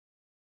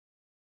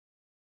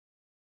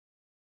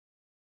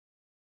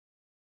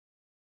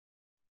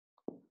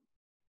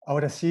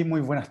Ahora sí,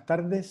 muy buenas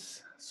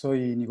tardes.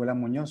 Soy Nicolás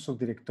Muñoz,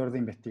 subdirector de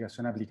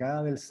investigación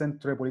aplicada del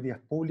Centro de Políticas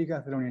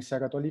Públicas de la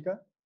Universidad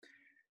Católica.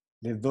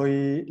 Les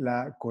doy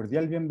la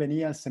cordial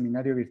bienvenida al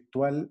seminario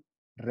virtual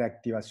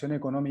Reactivación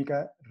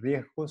económica,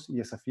 riesgos y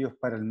desafíos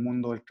para el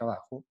mundo del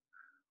trabajo,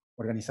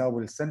 organizado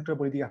por el Centro de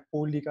Políticas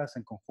Públicas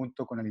en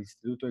conjunto con el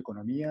Instituto de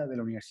Economía de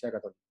la Universidad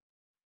Católica.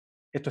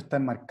 Esto está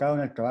enmarcado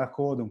en el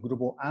trabajo de un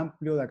grupo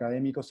amplio de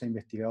académicos e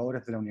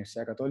investigadores de la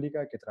Universidad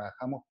Católica que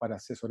trabajamos para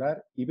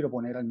asesorar y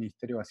proponer al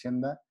Ministerio de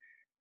Hacienda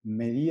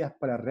medidas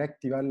para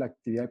reactivar la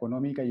actividad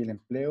económica y el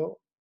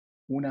empleo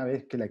una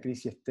vez que la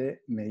crisis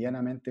esté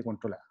medianamente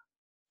controlada.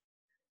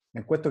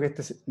 Les cuento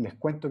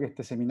que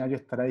este seminario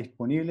estará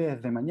disponible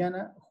desde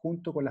mañana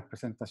junto con las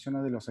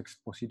presentaciones de los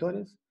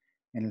expositores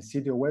en el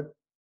sitio web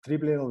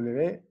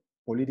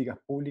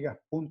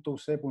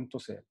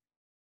www.politicaspublicas.uc.cl.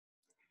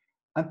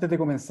 Antes de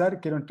comenzar,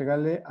 quiero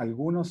entregarle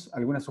algunas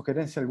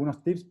sugerencias,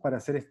 algunos tips para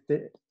hacer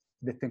de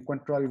este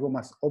encuentro algo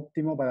más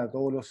óptimo para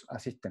todos los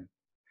asistentes.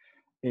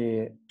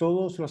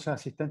 Todos los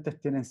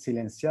asistentes tienen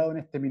silenciado en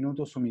este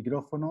minuto su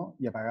micrófono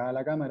y apagada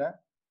la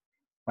cámara.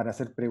 Para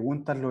hacer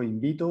preguntas los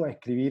invito a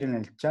escribir en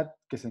el chat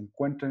que se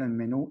encuentra en el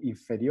menú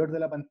inferior de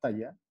la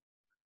pantalla.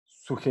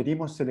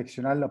 Sugerimos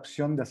seleccionar la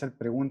opción de hacer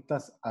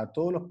preguntas a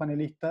todos los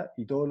panelistas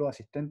y todos los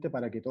asistentes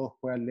para que todos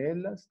puedan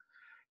leerlas.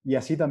 Y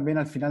así también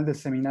al final del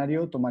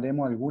seminario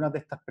tomaremos algunas de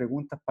estas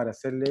preguntas para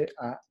hacerle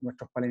a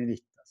nuestros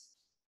panelistas.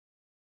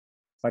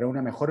 Para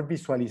una mejor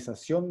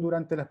visualización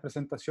durante las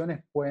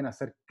presentaciones, pueden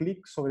hacer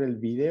clic sobre el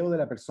video de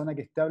la persona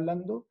que esté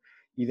hablando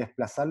y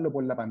desplazarlo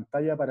por la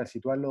pantalla para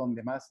situarlo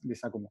donde más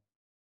les acomode.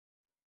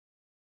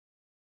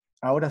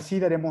 Ahora sí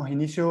daremos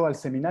inicio al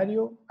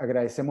seminario.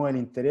 Agradecemos el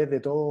interés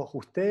de todos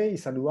ustedes y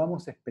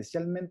saludamos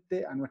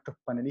especialmente a nuestros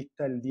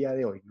panelistas del día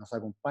de hoy. Nos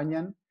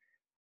acompañan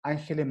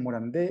Ángeles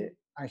Morandé.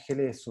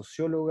 Ángeles es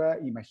socióloga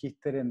y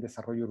magíster en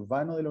desarrollo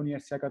urbano de la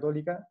Universidad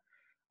Católica.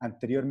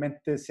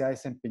 Anteriormente se ha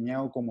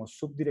desempeñado como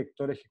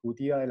subdirectora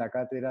ejecutiva de la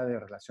Cátedra de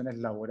Relaciones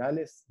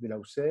Laborales de la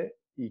UC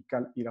y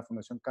la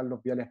Fundación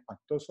Carlos Viales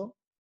Pantoso,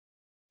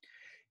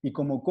 y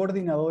como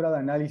coordinadora de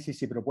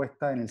análisis y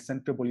propuesta en el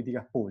Centro de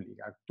Políticas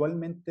Públicas.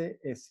 Actualmente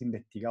es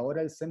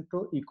investigadora del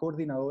centro y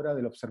coordinadora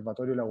del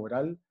Observatorio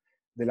Laboral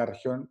de la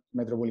región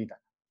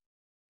metropolitana.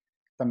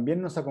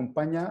 También nos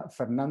acompaña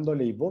Fernando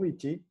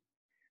Leibovici.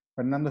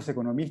 Fernando es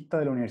economista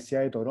de la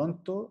Universidad de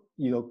Toronto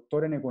y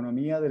doctor en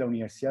economía de la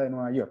Universidad de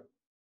Nueva York.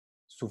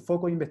 Su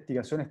foco de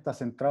investigación está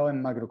centrado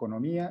en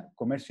macroeconomía,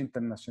 comercio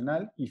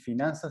internacional y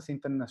finanzas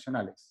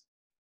internacionales.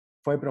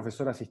 Fue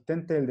profesor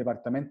asistente del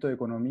Departamento de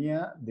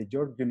Economía de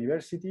York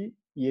University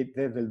y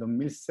desde el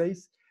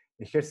 2006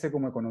 ejerce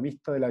como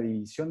economista de la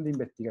División de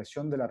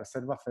Investigación de la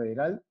Reserva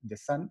Federal de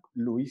San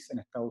Luis en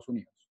Estados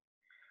Unidos.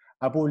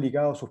 Ha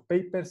publicado sus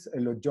papers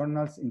en los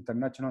journals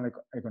International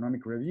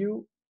Economic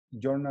Review,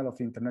 Journal of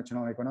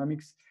International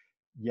Economics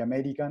y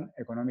American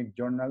Economic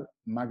Journal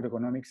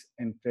Macroeconomics,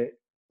 entre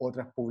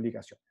otras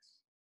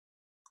publicaciones.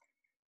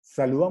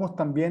 Saludamos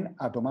también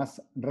a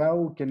Tomás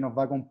Rau, que nos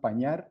va a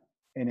acompañar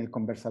en el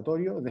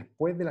conversatorio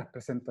después de las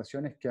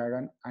presentaciones que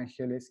hagan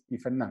Ángeles y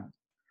Fernando.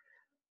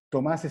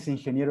 Tomás es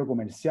ingeniero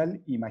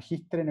comercial y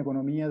magíster en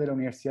economía de la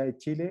Universidad de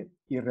Chile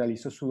y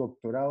realizó su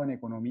doctorado en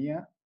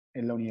economía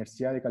en la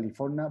Universidad de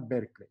California,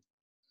 Berkeley.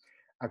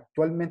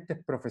 Actualmente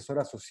es profesor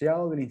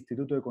asociado del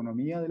Instituto de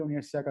Economía de la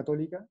Universidad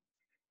Católica.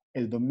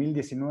 El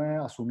 2019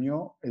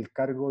 asumió el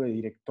cargo de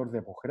director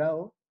de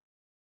posgrado.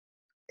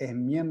 Es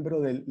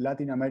miembro del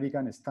Latin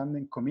American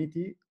Standing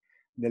Committee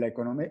de la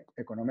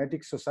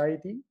Econometric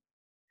Society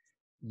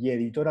y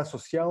editor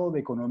asociado de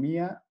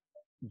Economía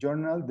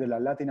Journal de la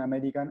Latin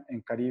American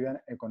and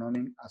Caribbean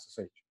Economic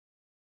Association.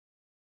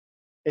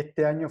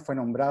 Este año fue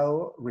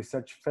nombrado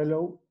Research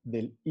Fellow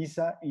del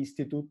ISA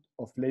Institute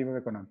of Labor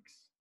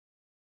Economics.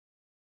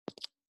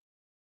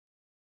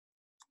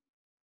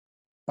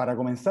 Para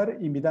comenzar,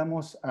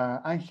 invitamos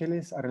a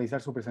Ángeles a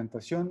realizar su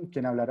presentación,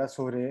 quien hablará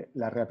sobre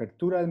la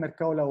reapertura del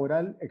mercado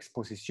laboral,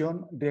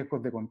 exposición,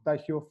 riesgos de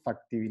contagio,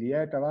 factibilidad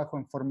de trabajo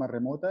en forma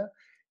remota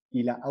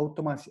y la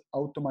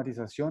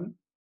automatización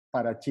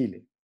para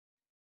Chile.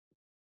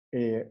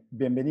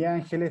 Bienvenida,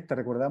 Ángeles. Te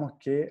recordamos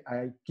que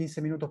hay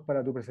 15 minutos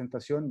para tu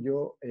presentación.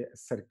 Yo,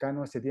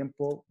 cercano a ese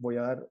tiempo, voy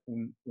a dar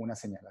una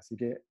señal. Así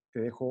que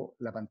te dejo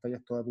la pantalla,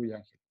 es toda tuya,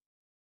 Ángeles.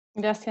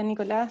 Gracias,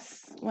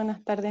 Nicolás.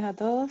 Buenas tardes a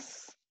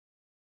todos.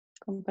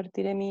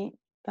 Compartiré mi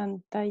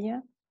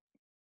pantalla.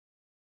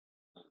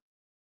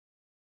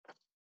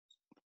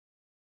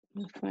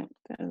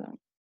 Perdón.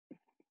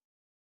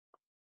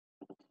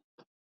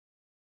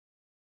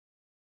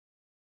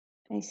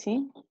 Ahí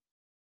sí.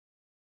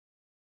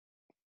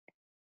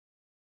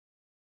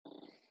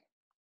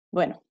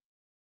 Bueno,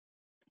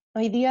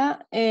 hoy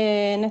día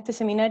en este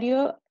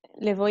seminario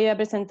les voy a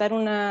presentar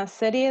una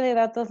serie de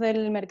datos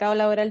del mercado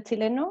laboral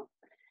chileno.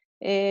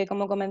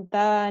 Como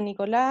comentaba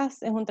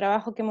Nicolás, es un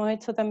trabajo que hemos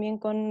hecho también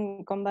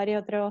con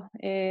varios otros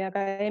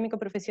académicos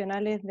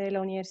profesionales de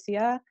la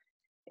universidad.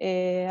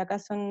 Acá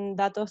son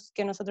datos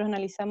que nosotros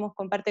analizamos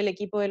con parte del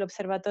equipo del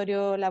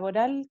Observatorio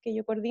Laboral que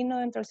yo coordino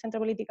dentro del Centro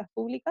de Políticas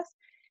Públicas.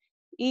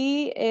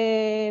 Y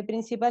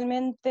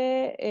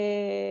principalmente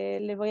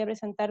les voy a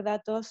presentar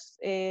datos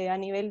a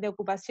nivel de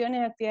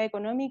ocupaciones, actividad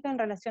económica en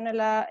relación a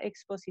la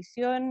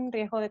exposición,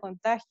 riesgo de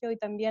contagio y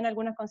también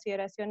algunas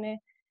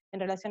consideraciones en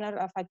relación a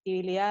la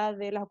factibilidad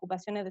de las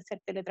ocupaciones de ser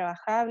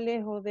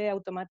teletrabajables o de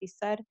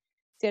automatizar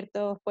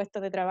ciertos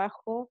puestos de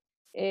trabajo,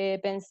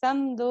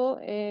 pensando,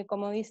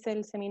 como dice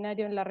el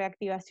seminario, en la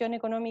reactivación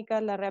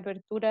económica, la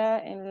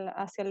reapertura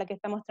hacia la que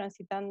estamos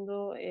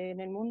transitando en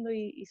el mundo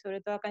y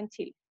sobre todo acá en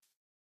Chile.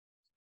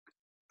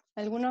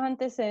 Algunos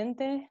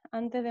antecedentes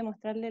antes de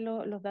mostrarles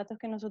los datos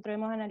que nosotros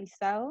hemos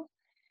analizado.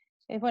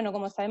 Es bueno,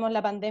 como sabemos,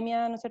 la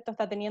pandemia, ¿no es cierto?,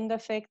 está teniendo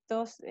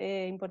efectos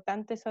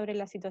importantes sobre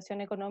la situación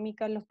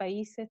económica en los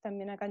países,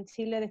 también acá en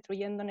Chile,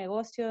 destruyendo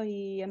negocios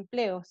y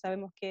empleos.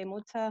 Sabemos que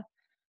muchas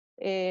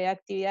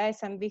actividades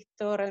se han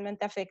visto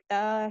realmente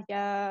afectadas,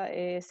 ya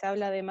se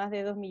habla de más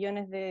de 2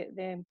 millones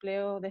de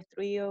empleos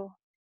destruidos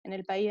en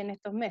el país en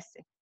estos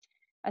meses.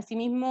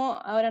 Asimismo,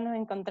 ahora nos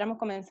encontramos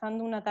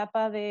comenzando una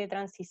etapa de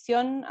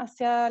transición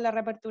hacia la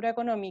reapertura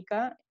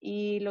económica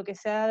y lo que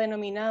se ha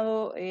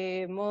denominado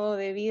modo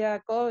de vida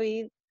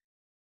COVID,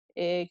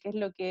 que es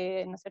lo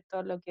que, ¿no es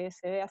cierto?, lo que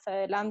se ve hacia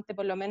adelante,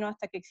 por lo menos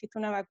hasta que exista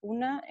una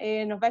vacuna,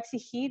 nos va a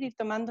exigir ir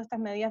tomando estas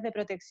medidas de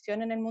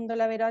protección en el mundo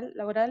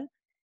laboral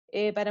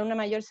para una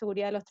mayor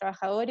seguridad de los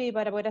trabajadores y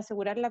para poder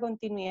asegurar la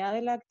continuidad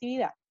de la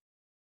actividad.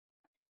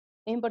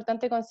 Es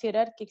importante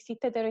considerar que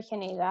existe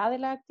heterogeneidad de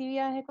las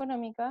actividades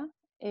económicas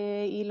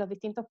y los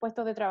distintos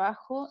puestos de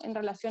trabajo en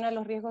relación a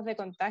los riesgos de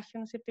contagio,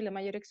 ¿no es cierto?, y la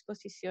mayor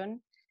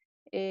exposición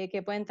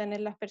que pueden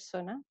tener las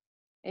personas.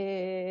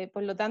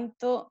 Por lo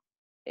tanto,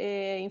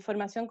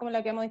 información como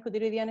la que vamos a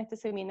discutir hoy día en este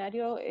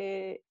seminario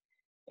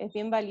es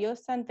bien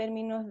valiosa en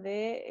términos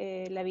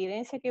de la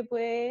evidencia que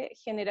puede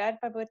generar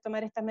para poder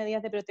tomar estas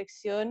medidas de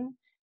protección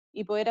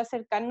y poder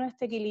acercarnos a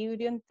este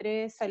equilibrio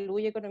entre salud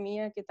y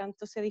economía que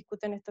tanto se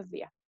discute en estos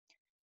días.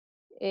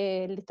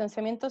 El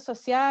distanciamiento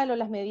social o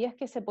las medidas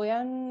que se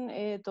puedan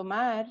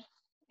tomar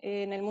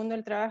en el mundo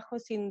del trabajo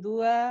sin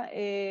duda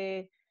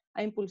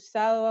ha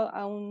impulsado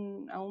a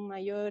un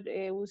mayor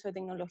uso de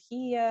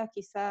tecnologías,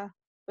 quizás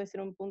puede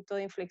ser un punto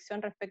de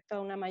inflexión respecto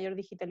a una mayor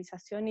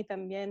digitalización y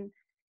también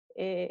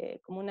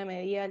como una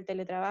medida del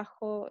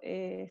teletrabajo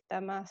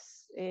está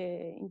más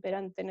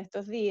imperante en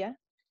estos días.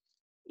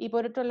 Y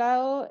por otro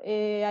lado,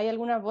 hay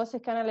algunas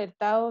voces que han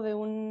alertado de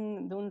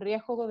un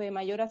riesgo de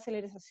mayor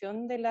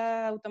aceleración de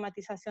la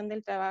automatización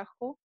del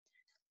trabajo,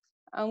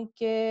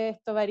 aunque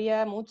esto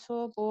varía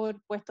mucho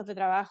por puestos de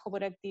trabajo,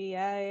 por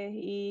actividades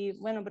y,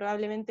 bueno,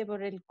 probablemente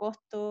por el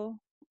costo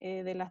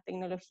de las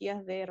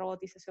tecnologías de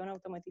robotización,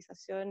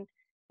 automatización,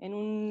 en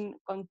un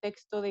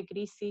contexto de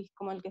crisis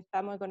como el que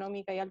estamos,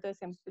 económica y alto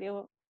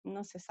desempleo,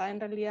 no se sabe en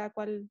realidad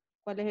cuál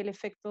es el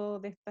efecto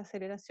de esta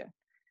aceleración.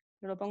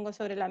 Lo pongo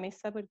sobre la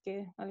mesa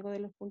porque es algo de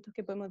los puntos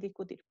que podemos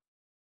discutir.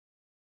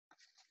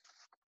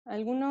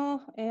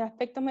 Algunos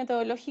aspectos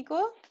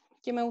metodológicos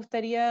que me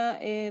gustaría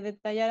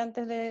detallar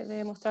antes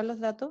de mostrar los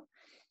datos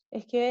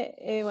es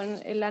que bueno,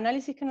 el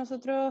análisis que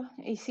nosotros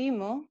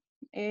hicimos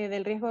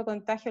del riesgo de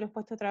contagio de los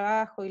puestos de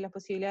trabajo y las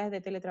posibilidades de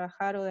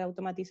teletrabajar o de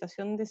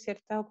automatización de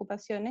ciertas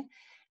ocupaciones,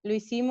 lo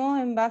hicimos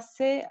en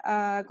base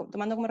a,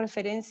 tomando como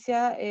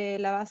referencia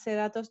la base de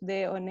datos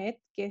de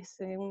ONET, que es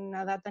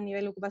una data a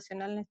nivel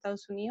ocupacional en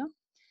Estados Unidos,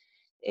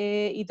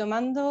 y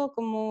tomando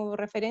como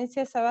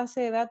referencia esa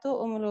base de datos,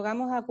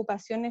 homologamos a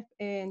ocupaciones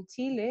en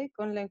Chile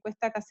con la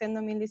encuesta CACEN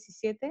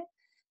 2017,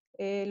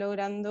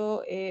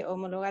 logrando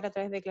homologar a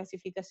través de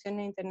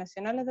clasificaciones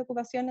internacionales de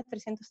ocupaciones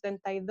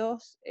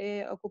 372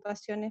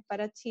 ocupaciones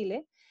para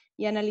Chile,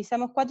 y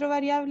analizamos 4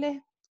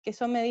 variables que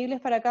son medibles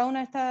para cada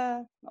una de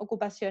estas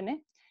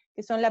ocupaciones,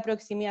 que son la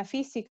proximidad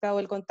física o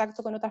el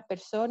contacto con otras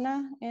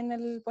personas en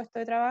el puesto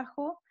de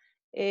trabajo,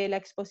 la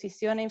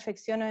exposición a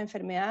infecciones o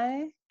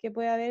enfermedades que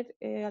puede haber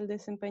al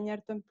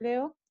desempeñar tu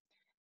empleo,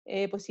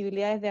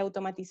 posibilidades de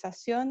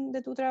automatización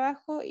de tu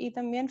trabajo y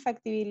también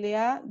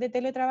factibilidad de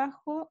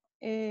teletrabajo,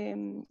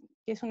 que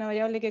es una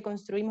variable que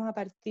construimos a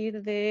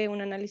partir de un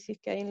análisis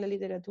que hay en la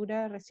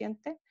literatura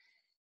reciente,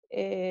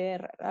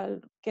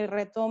 que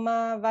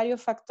retoma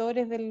varios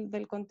factores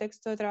del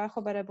contexto de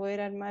trabajo para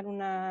poder armar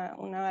una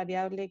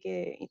variable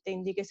que te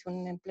indique si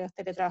un empleo es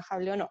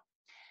teletrabajable o no.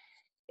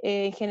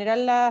 En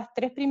general, las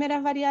 3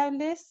 primeras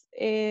variables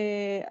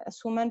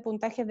suman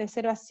puntajes de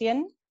 0 a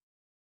 100,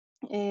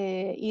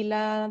 y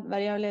la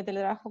variable de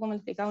teletrabajo, como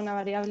explicaba, una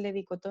variable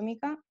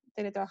dicotómica,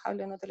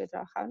 teletrabajable o no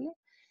teletrabajable.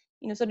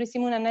 Y nosotros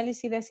hicimos un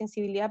análisis de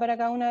sensibilidad para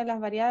cada una de las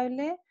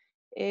variables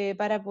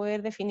para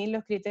poder definir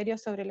los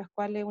criterios sobre los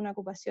cuales una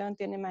ocupación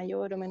tiene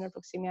mayor o menor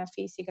proximidad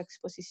física,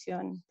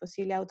 exposición,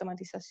 posible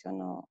automatización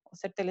o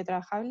ser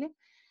teletrabajable.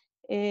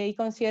 Y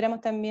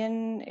consideramos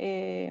también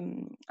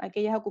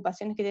aquellas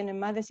ocupaciones que tienen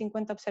más de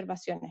 50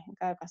 observaciones en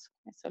cada caso.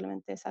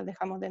 Solamente esas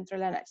dejamos dentro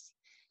del análisis.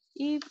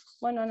 Y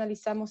bueno,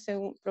 analizamos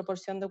según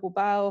proporción de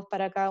ocupados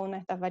para cada una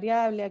de estas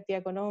variables,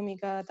 actividad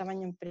económica,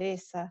 tamaño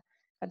empresa,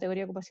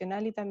 categoría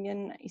ocupacional, y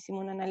también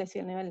hicimos un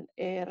análisis a nivel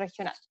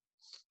regional.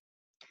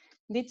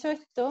 Dicho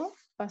esto,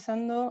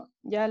 pasando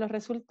ya a los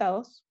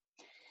resultados,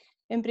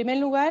 En primer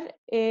lugar,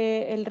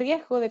 el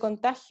riesgo de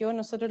contagio,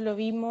 nosotros lo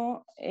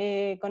vimos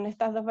con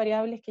estas dos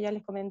variables que ya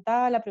les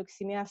comentaba, la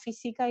proximidad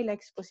física y la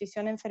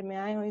exposición a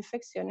enfermedades o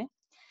infecciones.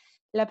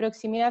 La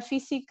proximidad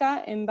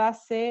física en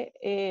base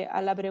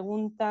a la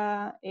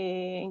pregunta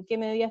en qué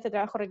medida este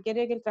trabajo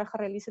requiere que el trabajo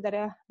realice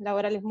tareas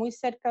laborales muy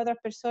cerca de otras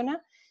personas,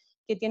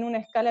 que tiene una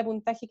escala de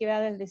puntaje que va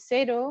desde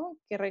 0,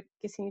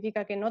 que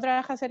significa que no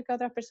trabaja cerca de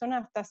otras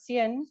personas, hasta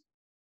 100,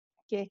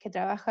 que es que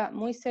trabaja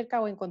muy cerca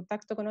o en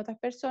contacto con otras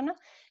personas,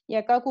 y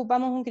acá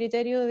ocupamos un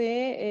criterio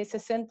de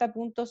 60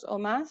 puntos o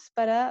más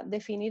para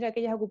definir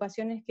aquellas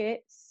ocupaciones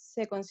que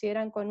se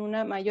consideran con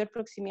una mayor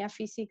proximidad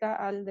física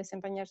al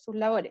desempeñar sus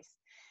labores.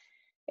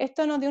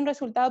 Esto nos dio un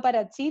resultado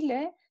para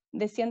Chile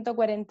de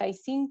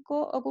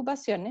 145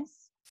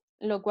 ocupaciones,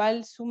 lo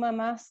cual suma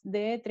más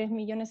de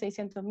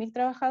 3.600.000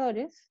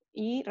 trabajadores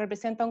y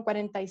representa un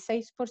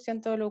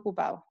 46% de lo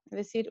ocupado. Es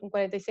decir, un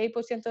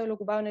 46% de lo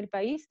ocupado en el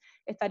país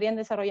estarían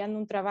desarrollando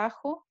un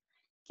trabajo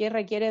que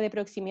requiere de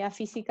proximidad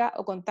física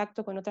o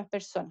contacto con otras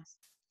personas.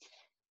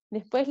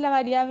 Después la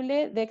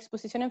variable de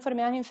exposición a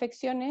enfermedades e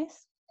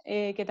infecciones,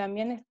 que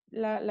también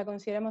la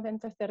consideramos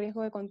dentro de este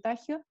riesgo de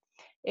contagio,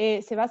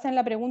 se basa en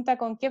la pregunta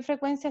con qué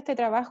frecuencia este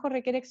trabajo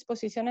requiere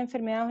exposición a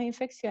enfermedades o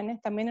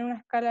infecciones, también en una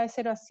escala de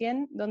 0 a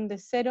 100, donde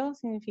 0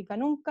 significa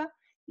nunca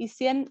y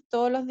 100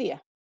 todos los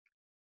días.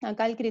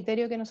 Acá el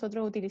criterio que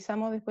nosotros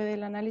utilizamos después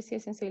del análisis de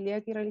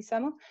sensibilidad que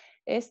realizamos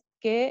es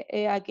que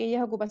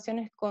aquellas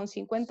ocupaciones con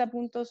 50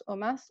 puntos o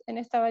más en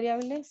esta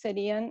variable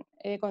serían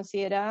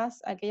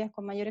consideradas aquellas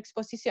con mayor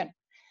exposición.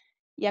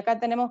 Y acá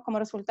tenemos como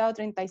resultado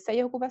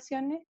 36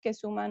 ocupaciones que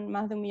suman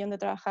más de 1 millón de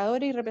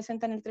trabajadores y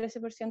representan el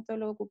 13% de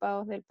los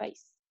ocupados del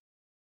país.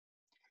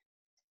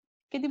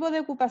 ¿Qué tipo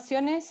de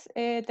ocupaciones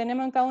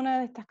tenemos en cada una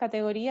de estas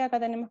categorías? Acá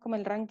tenemos como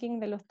el ranking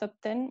de los top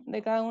 10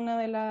 de cada una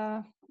de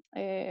las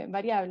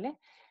variables.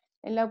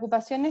 En las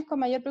ocupaciones con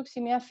mayor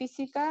proximidad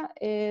física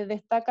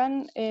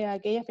destacan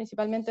aquellas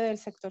principalmente del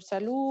sector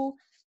salud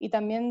y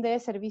también de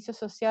servicios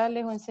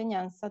sociales o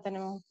enseñanza.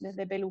 Tenemos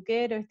desde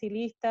peluqueros,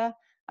 estilistas,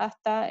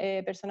 hasta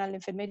personal de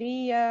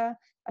enfermería,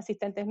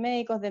 asistentes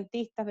médicos,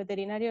 dentistas,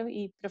 veterinarios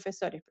y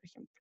profesores, por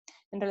ejemplo.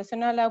 En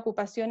relación a las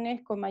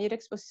ocupaciones con mayor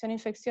exposición a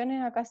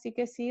infecciones, acá sí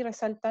que sí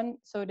resaltan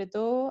sobre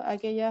todo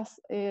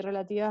aquellas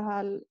relativas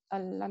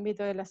al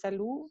ámbito de la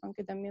salud,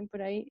 aunque también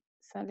por ahí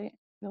salen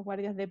los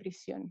guardias de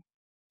prisión.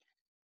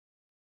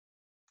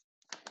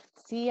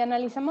 Si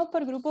analizamos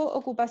por grupo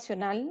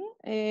ocupacional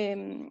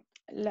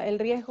el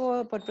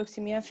riesgo por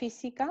proximidad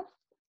física,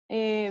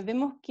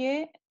 vemos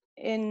que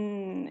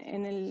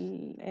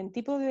en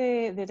tipo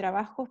de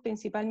trabajos,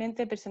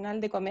 principalmente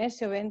personal de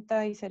comercio,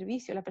 venta y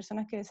servicio, las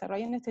personas que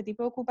desarrollan este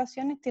tipo de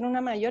ocupaciones tienen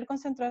una mayor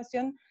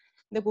concentración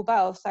de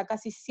ocupados, o sea,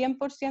 casi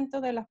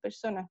 100% de las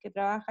personas que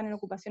trabajan en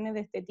ocupaciones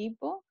de este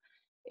tipo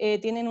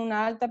tienen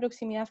una alta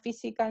proximidad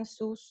física en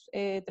sus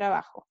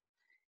trabajos.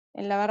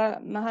 En la barra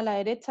más a la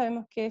derecha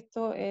vemos que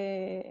esto,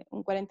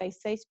 un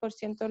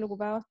 46% de los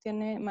ocupados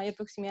tiene mayor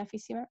proximidad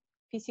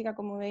física,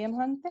 como veíamos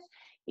antes,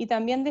 y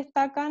también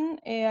destacan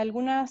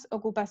algunas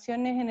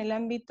ocupaciones en el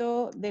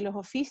ámbito de los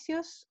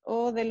oficios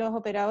o de los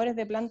operadores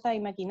de plantas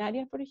y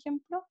maquinarias, por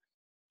ejemplo,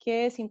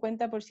 que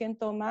 50%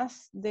 o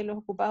más de los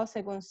ocupados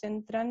se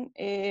concentran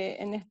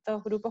en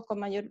estos grupos con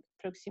mayor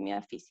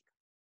proximidad física.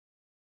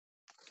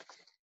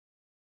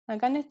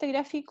 Acá en este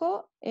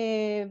gráfico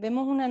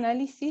vemos un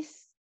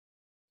análisis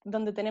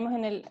donde tenemos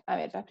en el, a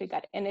ver, para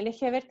explicar, en el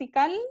eje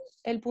vertical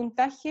el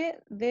puntaje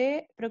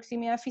de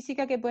proximidad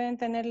física que pueden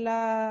tener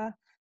las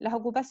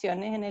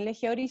ocupaciones, en el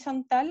eje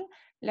horizontal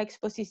la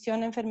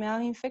exposición a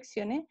enfermedades e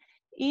infecciones,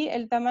 y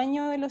el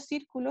tamaño de los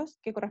círculos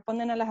que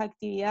corresponden a las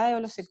actividades o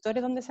los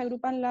sectores donde se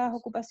agrupan las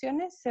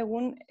ocupaciones,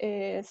 según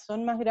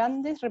son más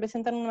grandes,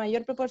 representan una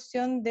mayor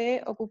proporción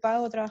de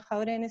ocupados o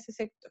trabajadores en ese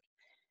sector.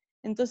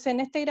 Entonces,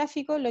 en este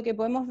gráfico lo que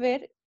podemos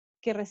ver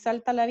que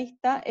resalta a la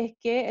vista es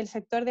que el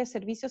sector de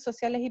servicios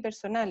sociales y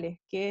personales,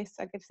 que es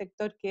aquel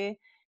sector que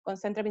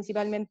concentra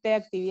principalmente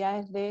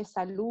actividades de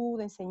salud,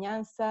 de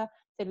enseñanza,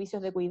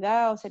 servicios de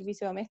cuidado,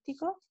 servicio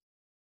doméstico,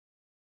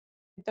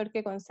 sector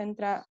que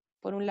concentra,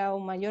 por un lado,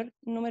 un mayor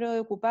número de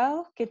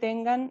ocupados que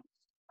tengan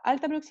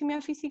alta proximidad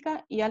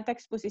física y alta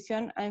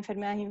exposición a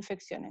enfermedades e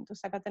infecciones.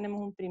 Entonces acá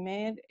tenemos un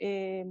primer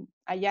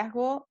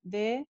hallazgo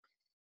de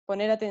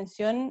poner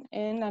atención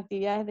en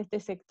actividades de este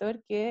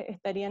sector que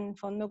estarían en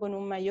fondo con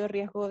un mayor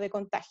riesgo de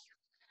contagio.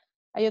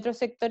 Hay otros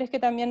sectores que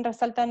también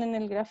resaltan en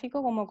el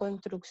gráfico como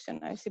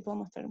construcción, a ver si puedo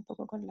mostrar un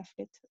poco con la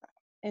flecha.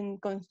 En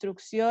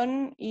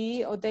construcción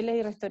y hoteles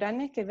y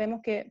restaurantes, que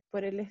vemos que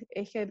por el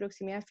eje de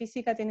proximidad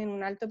física tienen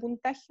un alto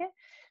puntaje,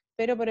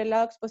 pero por el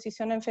lado de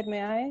exposición a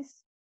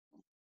enfermedades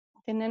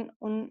tienen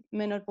un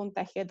menor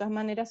puntaje. De todas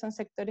maneras son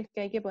sectores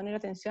que hay que poner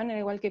atención, al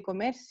igual que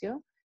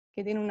comercio,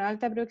 que tiene una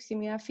alta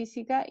proximidad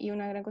física y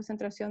una gran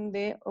concentración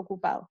de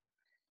ocupados.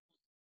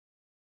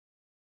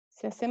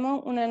 Si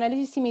hacemos un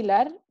análisis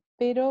similar,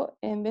 pero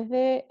en vez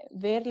de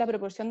ver la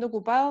proporción de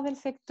ocupados del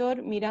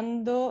sector,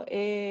 mirando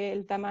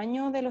el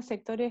tamaño de los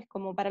sectores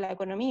como para la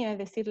economía, es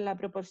decir, la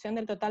proporción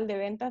del total de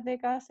ventas de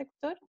cada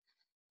sector,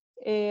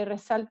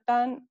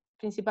 resaltan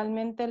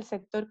principalmente el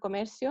sector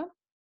comercio,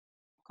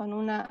 con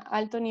un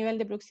alto nivel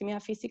de proximidad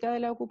física de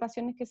las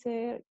ocupaciones que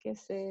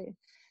se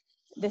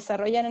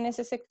desarrollan en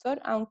ese sector,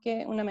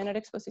 aunque una menor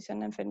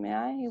exposición a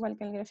enfermedades, igual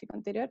que en el gráfico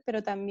anterior,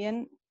 pero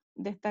también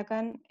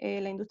destacan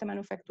la industria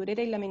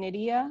manufacturera y la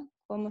minería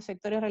como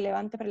sectores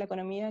relevantes para la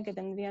economía que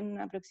tendrían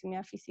una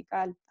proximidad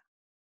física alta.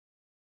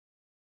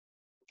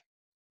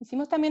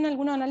 Hicimos también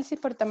algunos análisis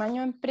por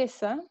tamaño de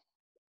empresa.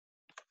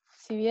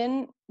 Si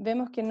bien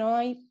vemos que no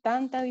hay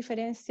tanta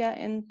diferencia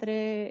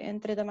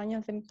entre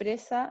tamaños de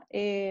empresa,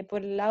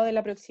 por el lado de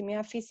la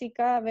proximidad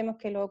física vemos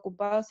que los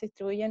ocupados se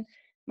distribuyen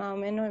más o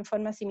menos en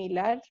forma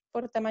similar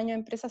por tamaño de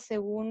empresa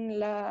según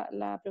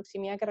la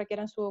proximidad que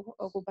requieran sus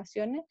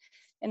ocupaciones.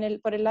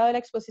 Por el lado de la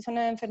exposición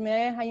a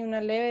enfermedades hay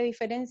una leve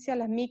diferencia.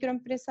 Las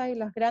microempresas y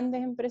las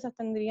grandes empresas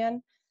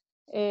tendrían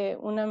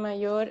una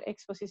mayor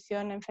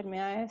exposición a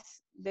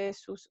enfermedades de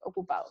sus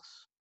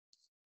ocupados.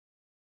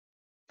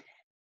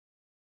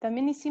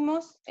 También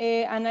hicimos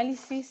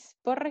análisis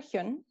por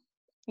región,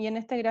 y en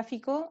este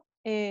gráfico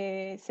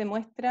se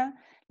muestra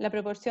la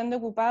proporción de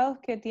ocupados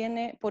que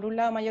tiene, por un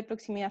lado, mayor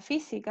proximidad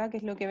física, que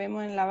es lo que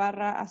vemos en la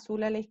barra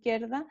azul a la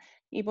izquierda,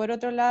 y por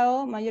otro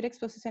lado, mayor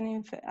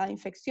exposición a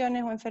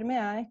infecciones o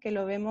enfermedades, que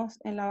lo vemos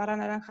en la barra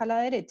naranja a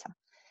la derecha.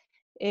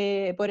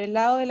 Por el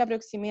lado de la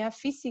proximidad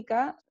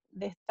física,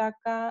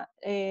 destaca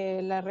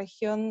la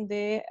región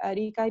de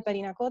Arica y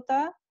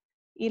Parinacota,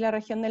 y la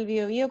región del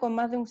Biobío con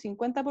más de un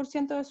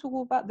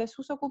 50% de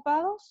sus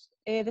ocupados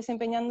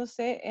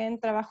desempeñándose en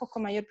trabajos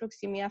con mayor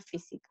proximidad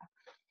física.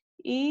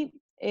 Y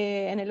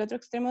en el otro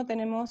extremo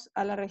tenemos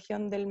a la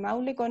región del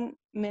Maule con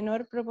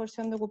menor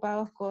proporción de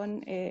ocupados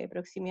con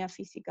proximidad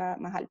física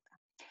más alta.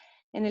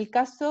 En el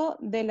caso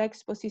de la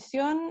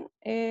exposición,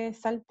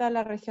 salta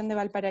la región de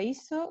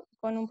Valparaíso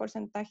con un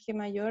porcentaje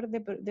mayor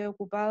de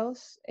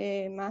ocupados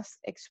más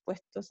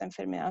expuestos a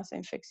enfermedades e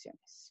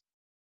infecciones.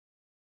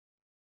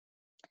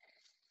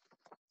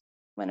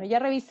 Bueno, ya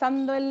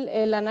revisando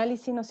el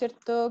análisis, ¿no es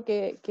cierto?,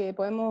 que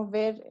podemos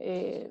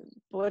ver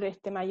por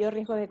este mayor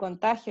riesgo de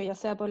contagio, ya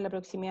sea por la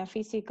proximidad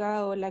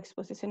física o la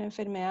exposición a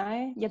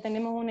enfermedades, ya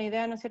tenemos una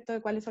idea, ¿no es cierto?,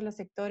 de cuáles son los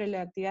sectores,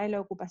 las actividades,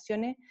 las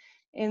ocupaciones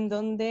en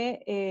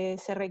donde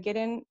se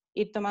requieren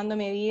ir tomando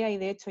medidas, y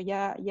de hecho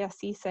ya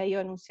sí se ha ido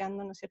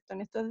anunciando, ¿no es cierto?,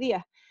 en estos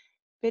días.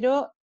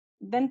 Pero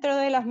dentro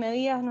de las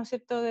medidas, ¿no es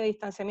cierto?, de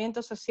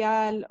distanciamiento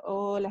social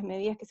o las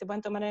medidas que se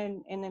pueden tomar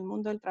en el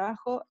mundo del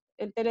trabajo,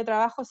 el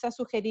teletrabajo se ha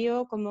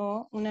sugerido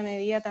como una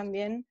medida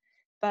también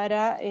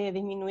para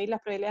disminuir las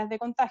probabilidades de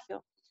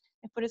contagio.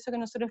 Es por eso que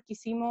nosotros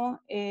quisimos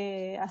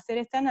hacer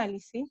este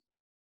análisis,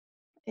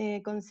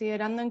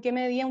 considerando en qué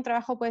medida un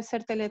trabajo puede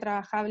ser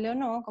teletrabajable o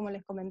no. Como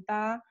les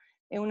comentaba,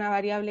 es una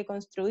variable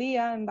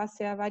construida en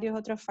base a varios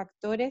otros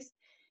factores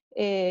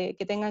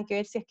que tengan que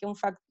ver si es que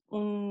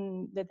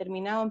un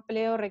determinado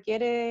empleo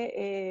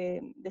requiere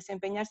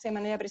desempeñarse de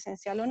manera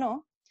presencial o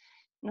no.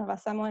 Nos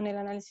basamos en el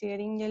análisis de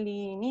Ringel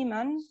y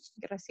Niemann,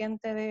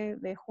 reciente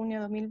de junio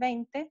de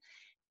 2020,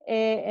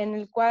 en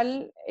el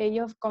cual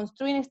ellos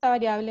construyen esta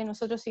variable.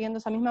 Nosotros, siguiendo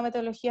esa misma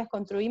metodología,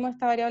 construimos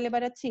esta variable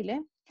para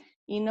Chile,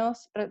 y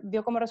nos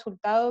dio como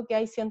resultado que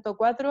hay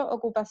 104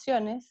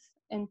 ocupaciones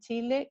en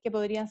Chile que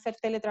podrían ser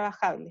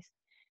teletrabajables.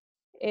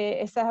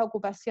 Esas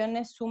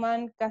ocupaciones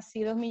suman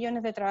casi 2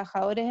 millones de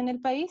trabajadores en el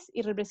país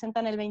y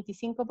representan el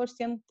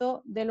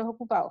 25% de los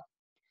ocupados.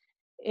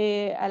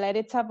 A la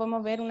derecha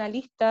podemos ver una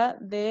lista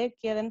de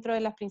que dentro de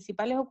las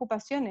principales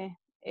ocupaciones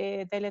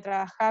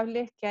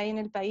teletrabajables que hay en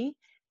el país,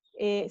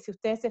 si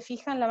ustedes se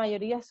fijan, la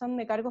mayoría son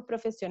de cargos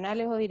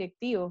profesionales o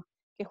directivos,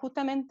 que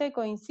justamente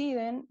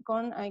coinciden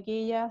con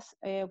aquellas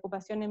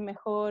ocupaciones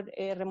mejor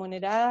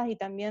remuneradas y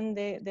también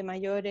de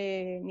mayor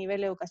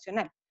nivel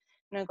educacional.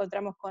 Nos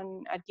encontramos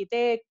con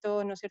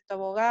arquitectos, ¿no es cierto?,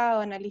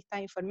 abogados,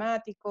 analistas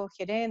informáticos,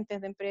 gerentes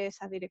de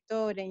empresas,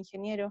 directores,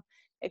 ingenieros,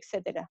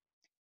 etcétera.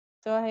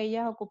 Todas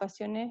ellas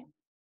ocupaciones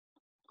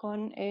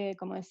con,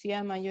 como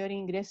decía, mayor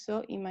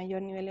ingreso y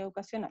mayor nivel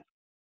educacional.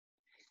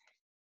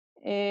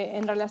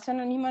 En relación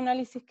al mismo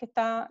análisis que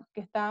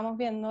estábamos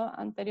viendo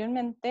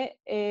anteriormente,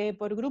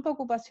 por grupo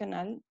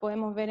ocupacional,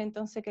 podemos ver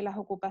entonces que las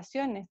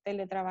ocupaciones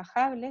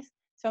teletrabajables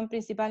son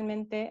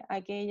principalmente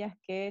aquellas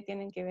que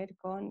tienen que ver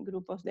con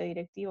grupos de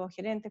directivos,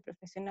 gerentes,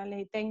 profesionales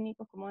y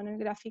técnicos, como en el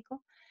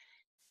gráfico.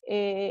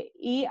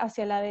 Y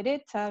hacia la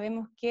derecha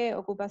vemos que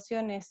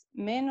ocupaciones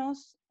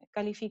menos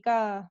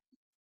calificadas,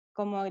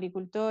 como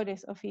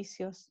agricultores,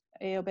 oficios,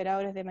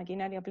 operadores de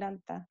maquinaria,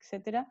 planta,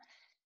 etcétera,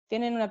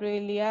 tienen una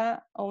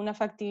probabilidad o una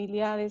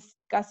factibilidad de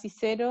casi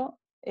cero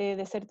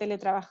de ser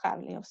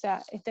teletrabajable. O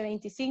sea, este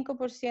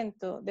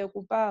 25% de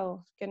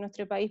ocupados que en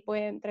nuestro país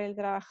pueden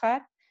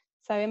teletrabajar,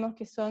 sabemos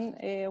que son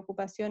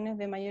ocupaciones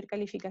de mayor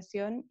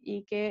calificación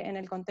y que en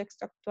el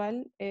contexto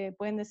actual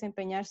pueden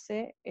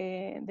desempeñarse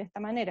de esta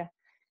manera.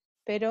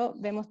 Pero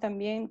vemos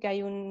también que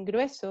hay un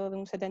grueso de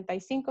un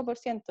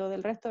 75%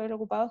 del resto de los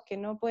ocupados que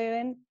no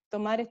pueden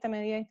tomar esta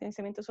medida de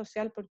distanciamiento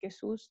social porque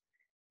sus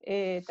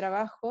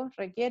trabajos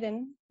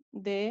requieren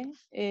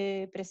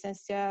de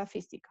presencia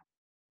física.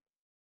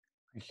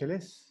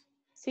 Ángeles,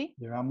 ¿Sí?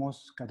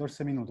 llevamos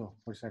 14 minutos,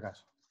 por si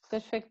acaso.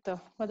 Perfecto,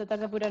 voy a tratar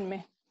de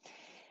apurarme.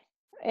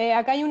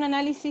 Acá hay un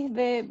análisis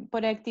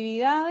por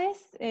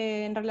actividades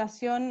en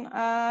relación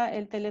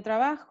al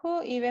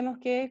teletrabajo y vemos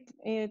que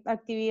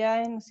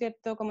actividades, ¿no es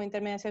cierto?, como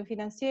intermediación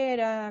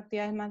financiera,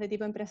 actividades más de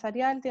tipo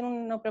empresarial, tienen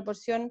una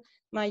proporción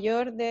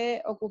mayor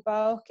de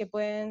ocupados que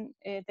pueden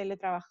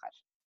teletrabajar.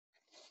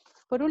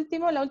 Por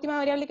último, la última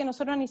variable que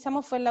nosotros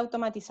analizamos fue la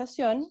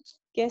automatización,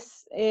 que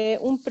es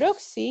un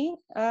proxy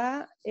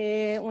a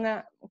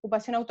una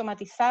ocupación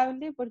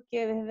automatizable,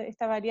 porque desde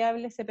esta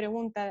variable se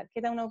pregunta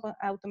qué tan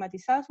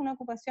automatizada es una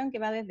ocupación que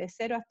va desde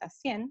 0 hasta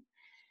 100,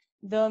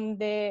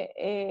 donde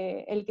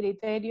el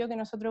criterio que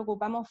nosotros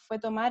ocupamos fue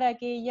tomar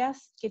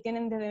aquellas que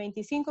tienen desde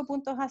 25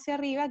 puntos hacia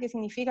arriba, que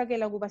significa que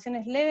la ocupación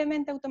es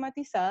levemente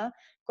automatizada,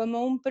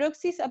 como un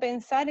proxy a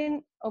pensar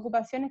en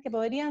ocupaciones que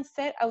podrían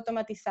ser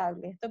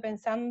automatizables. Esto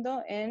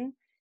pensando en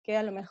que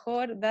a lo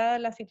mejor, dada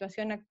la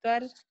situación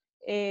actual,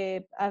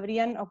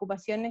 habrían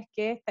ocupaciones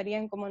que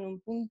estarían como en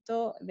un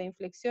punto de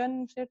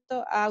inflexión,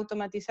 ¿cierto?, a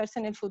automatizarse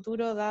en el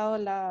futuro, dado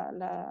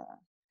la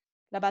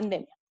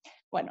pandemia.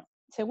 Bueno,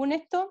 según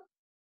esto,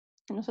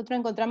 nosotros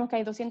encontramos que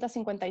hay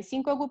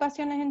 255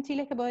 ocupaciones en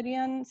Chile que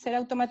podrían ser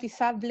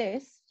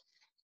automatizables,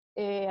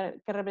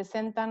 que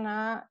representan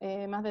a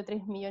más de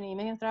 3,5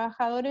 millones de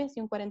trabajadores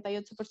y un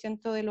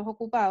 48% de los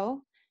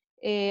ocupados.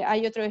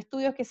 Hay otros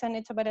estudios que se han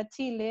hecho para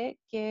Chile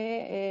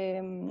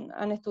que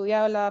han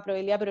estudiado la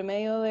probabilidad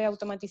promedio de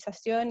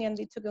automatización y han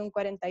dicho que un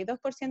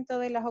 42%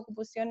 de las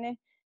ocupaciones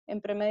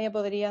en promedio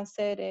podrían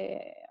ser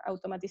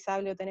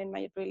automatizables o tener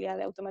mayor probabilidad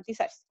de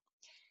automatizarse.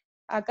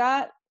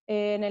 Acá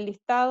en el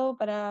listado,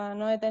 para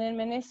no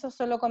detenerme en eso,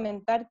 solo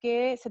comentar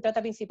que se trata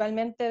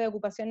principalmente de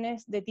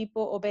ocupaciones de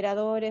tipo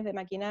operadores, de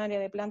maquinaria,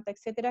 de planta,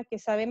 etcétera, que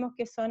sabemos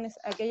que son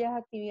aquellas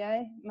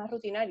actividades más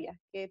rutinarias,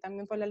 que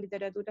también por la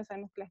literatura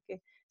sabemos que las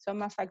que son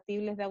más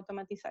factibles de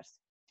automatizarse.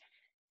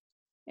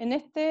 En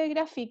este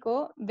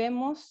gráfico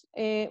vemos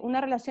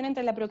una relación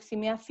entre la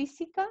proximidad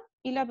física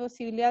y la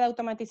posibilidad de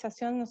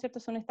automatización, ¿no es cierto?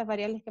 Son estas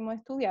variables que hemos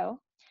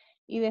estudiado.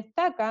 Y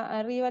destaca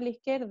arriba a la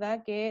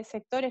izquierda que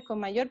sectores con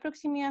mayor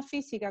proximidad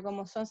física,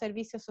 como son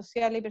servicios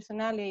sociales y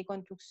personales y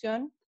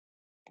construcción,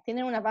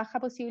 tienen una baja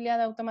posibilidad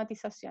de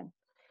automatización.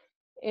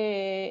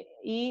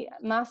 Y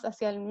más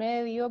hacia el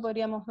medio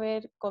podríamos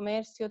ver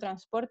comercio,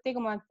 transporte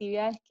como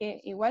actividades que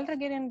igual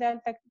requieren de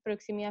alta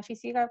proximidad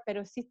física,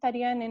 pero sí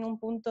estarían en un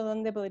punto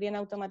donde podrían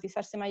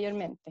automatizarse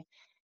mayormente.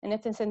 En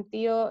este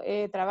sentido,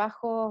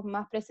 trabajos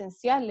más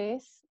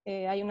presenciales,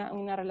 hay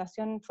una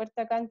relación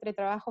fuerte acá entre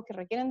trabajos que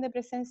requieren de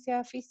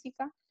presencia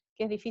física,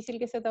 que es difícil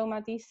que se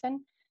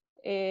automaticen,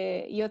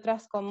 y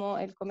otras como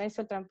el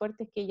comercio, el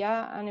transporte, que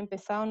ya han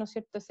empezado, ¿no es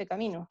cierto?, ese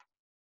camino.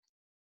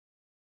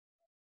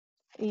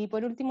 Y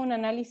por último, un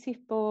análisis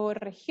por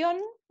región,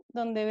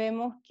 donde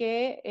vemos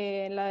que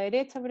en la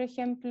derecha, por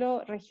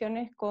ejemplo,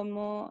 regiones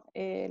como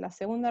la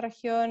segunda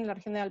región, la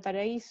región de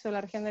Valparaíso,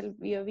 la región del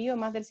Biobío,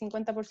 más del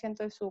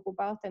 50% de sus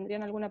ocupados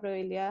tendrían alguna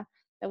probabilidad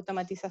de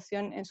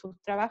automatización en sus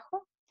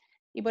trabajos.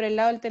 Y por el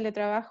lado del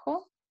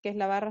teletrabajo, que es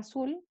la barra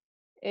azul,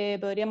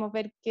 podríamos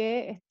ver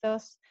que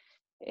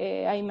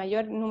hay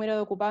mayor número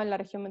de ocupados en la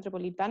región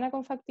metropolitana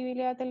con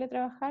factibilidad de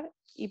teletrabajar,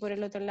 y por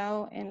el otro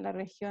lado, en la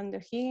región de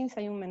O'Higgins,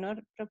 hay una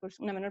menor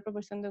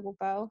proporción de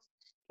ocupados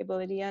que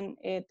podrían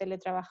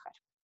teletrabajar.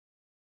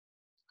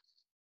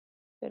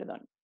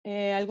 Perdón.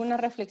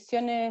 ¿Algunas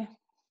reflexiones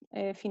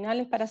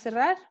finales para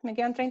cerrar? Me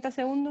quedan 30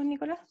 segundos,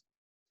 Nicolás.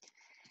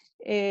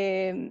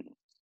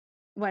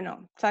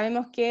 Bueno,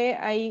 sabemos que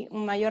hay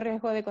un mayor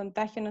riesgo de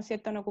contagio, ¿no es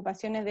cierto?, en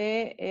ocupaciones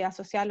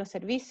asociadas a los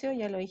servicios,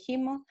 ya lo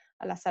dijimos,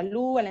 a la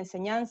salud, a la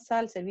enseñanza,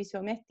 al servicio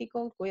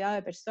doméstico, cuidado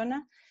de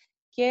personas,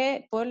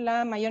 que por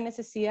la mayor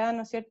necesidad,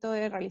 ¿no es cierto?,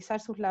 de realizar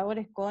sus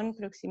labores con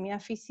proximidad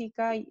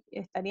física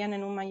estarían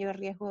en un mayor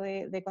riesgo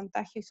de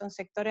contagio, y son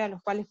sectores a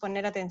los cuales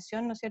poner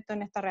atención, ¿no es cierto?,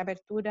 en esta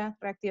reapertura,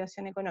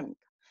 reactivación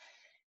económica.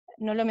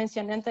 No lo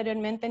mencioné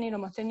anteriormente ni lo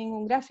mostré en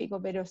ningún gráfico,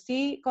 pero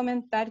sí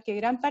comentar que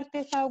gran parte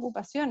de estas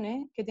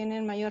ocupaciones que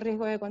tienen mayor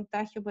riesgo de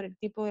contagio por el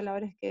tipo de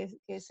labores que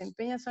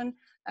desempeñan son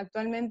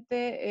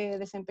actualmente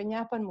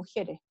desempeñadas por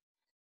mujeres.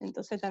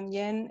 Entonces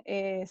también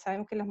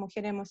sabemos que las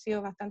mujeres hemos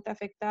sido bastante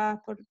afectadas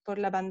por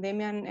la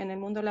pandemia en el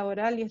mundo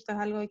laboral, y esto es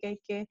algo que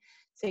hay que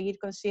seguir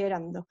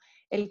considerando.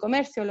 El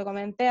comercio, lo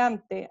comenté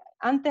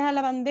antes a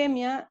la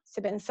pandemia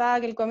se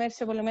pensaba que el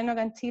comercio, por lo menos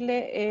acá en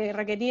Chile,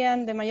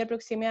 requerían de mayor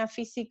proximidad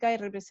física y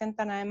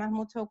representan además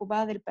muchos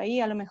ocupados del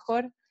país. A lo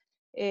mejor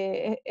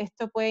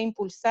esto puede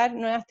impulsar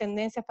nuevas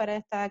tendencias para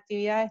estas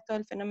actividades, todo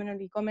el fenómeno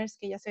del e-commerce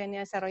que ya se venía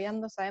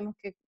desarrollando, sabemos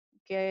que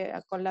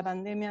con la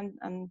pandemia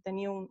han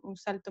tenido un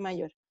salto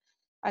mayor.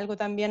 Algo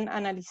también a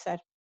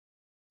analizar.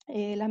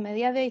 Las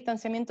medidas de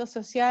distanciamiento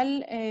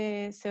social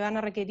se van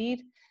a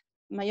requerir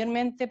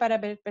mayormente para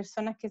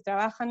personas que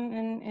trabajan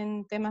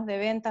en temas de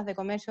ventas, de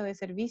comercio, de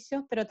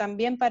servicios, pero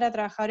también para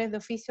trabajadores de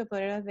oficio,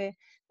 operadores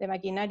de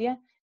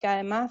maquinaria, que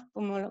además,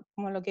 como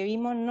lo que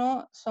vimos,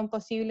 no son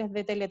posibles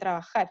de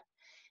teletrabajar.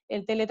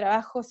 El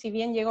teletrabajo, si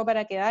bien llegó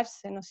para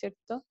quedarse, ¿no es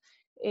cierto?,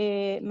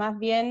 más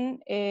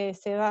bien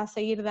se va a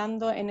seguir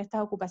dando en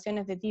estas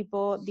ocupaciones de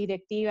tipo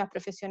directivas,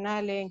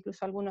 profesionales,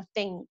 incluso algunos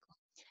técnicos.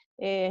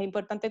 Es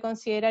importante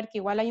considerar que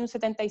igual hay un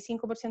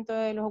 75%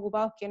 de los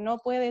ocupados que no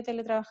puede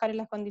teletrabajar en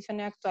las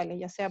condiciones actuales,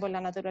 ya sea por la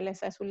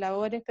naturaleza de sus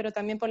labores, pero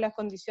también por las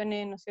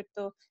condiciones, ¿no es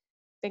cierto?,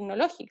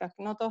 tecnológicas,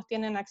 que no todos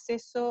tienen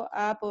acceso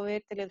a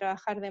poder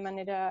teletrabajar de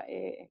manera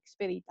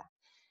expedita.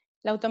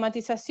 La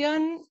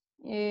automatización,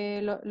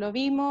 lo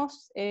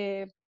vimos,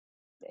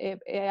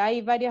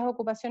 hay varias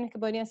ocupaciones que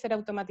podrían ser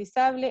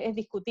automatizables, es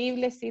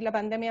discutible si la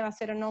pandemia va a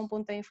ser o no un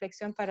punto de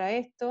inflexión para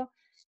esto,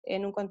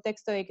 en un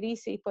contexto de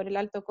crisis, por el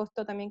alto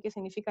costo también que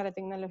significa la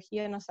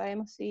tecnología, no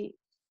sabemos si,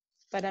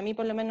 para mí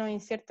por lo menos es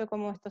incierto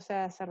cómo esto se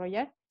va a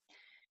desarrollar.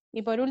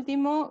 Y por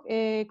último,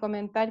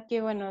 comentar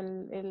que bueno,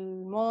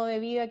 el modo de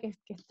vida que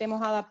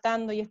estemos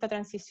adaptando y esta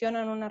transición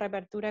a una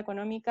reapertura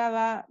económica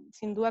va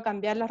sin duda a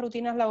cambiar las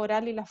rutinas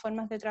laborales y las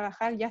formas de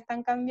trabajar, ya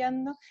están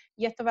cambiando,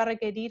 y esto va a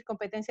requerir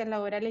competencias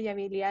laborales y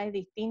habilidades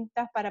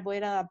distintas para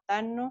poder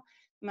adaptarnos,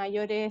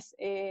 mayores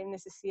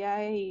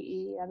necesidades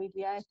y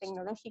habilidades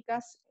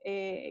tecnológicas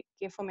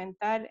que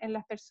fomentar en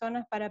las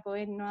personas para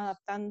poder irnos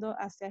adaptando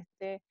hacia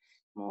este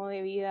modo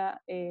de vida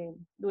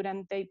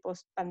durante y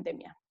post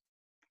pandemia.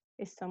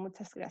 Eso,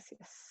 muchas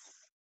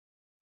gracias.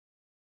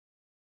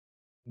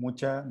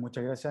 Muchas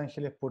gracias,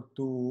 Ángeles, por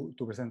tu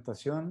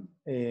presentación.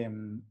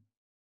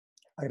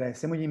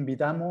 Agradecemos y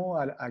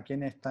invitamos a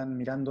quienes están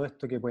mirando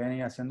esto que puedan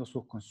ir haciendo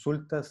sus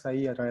consultas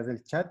ahí a través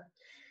del chat.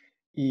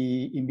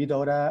 Y invito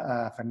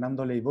ahora a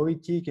Fernando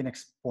Leibovici, quien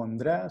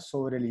expondrá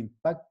sobre el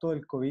impacto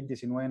del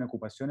COVID-19 en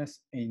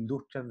ocupaciones e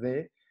industrias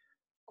de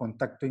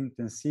contacto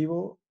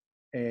intensivo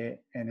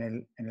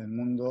en el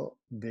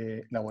mundo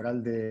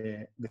laboral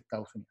de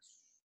Estados Unidos.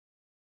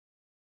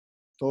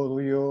 Todo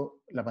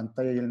tuyo, la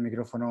pantalla y el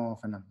micrófono,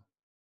 Fernando.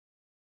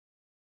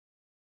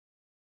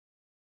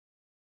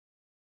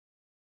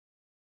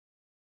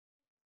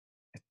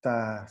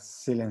 Está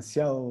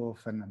silenciado,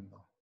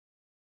 Fernando.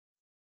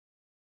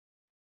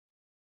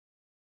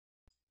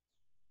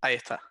 Ahí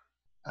está.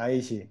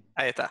 Ahí sí.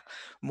 Ahí está.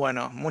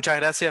 Bueno, muchas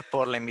gracias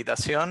por la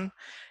invitación.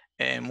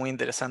 Muy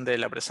interesante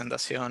la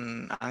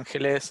presentación,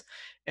 Ángeles.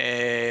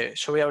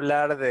 Yo voy a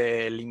hablar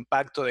del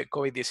impacto de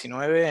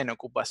COVID-19 en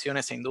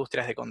ocupaciones e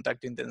industrias de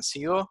contacto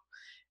intensivo.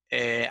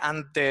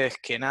 Antes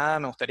que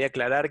nada, me gustaría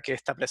aclarar que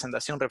esta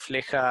presentación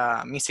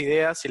refleja mis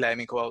ideas y las de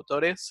mis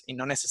coautores, y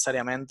no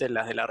necesariamente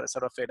las de la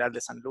Reserva Federal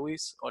de San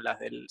Luis o las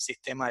del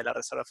sistema de la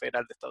Reserva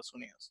Federal de Estados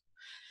Unidos.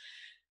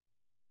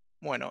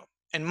 Bueno,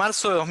 en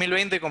marzo de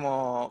 2020,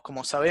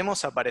 como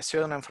sabemos,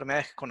 apareció una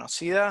enfermedad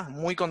desconocida,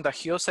 muy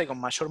contagiosa y con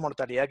mayor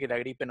mortalidad que la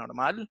gripe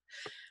normal.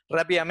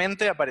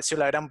 Rápidamente apareció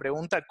la gran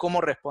pregunta: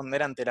 ¿cómo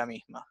responder ante la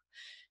misma?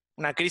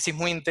 Una crisis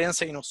muy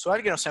intensa e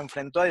inusual que nos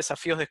enfrentó a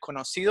desafíos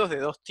desconocidos de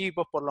dos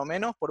tipos, por lo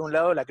menos. Por un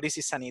lado, la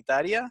crisis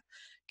sanitaria,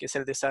 que es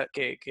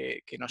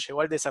que nos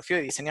llevó al desafío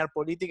de diseñar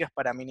políticas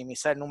para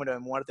minimizar el número de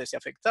muertes y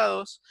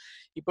afectados.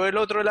 Y por el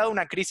otro lado,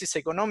 una crisis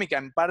económica,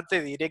 en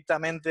parte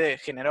directamente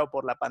generada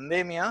por la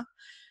pandemia,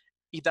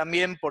 y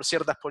también por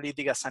ciertas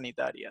políticas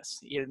sanitarias.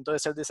 Y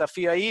entonces el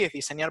desafío ahí es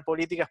diseñar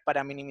políticas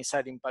para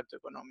minimizar el impacto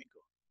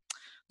económico.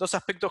 Dos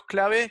aspectos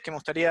clave que me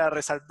gustaría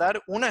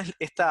resaltar. Una es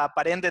esta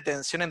aparente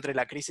tensión entre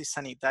la crisis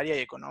sanitaria y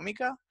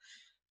económica.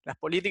 Las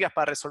políticas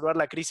para resolver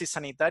la crisis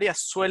sanitaria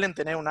suelen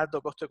tener un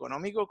alto costo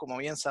económico, como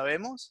bien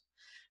sabemos,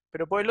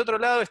 pero por el otro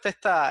lado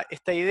está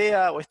esta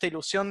idea o esta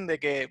ilusión de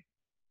que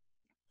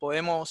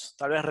podemos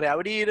tal vez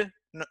reabrir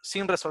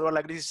sin resolver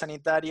la crisis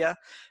sanitaria,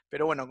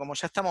 pero bueno, como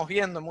ya estamos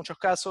viendo en muchos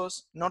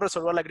casos, no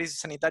resolver la crisis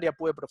sanitaria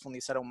puede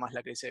profundizar aún más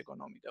la crisis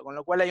económica, con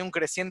lo cual hay un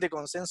creciente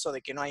consenso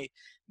de que no hay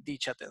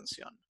dicha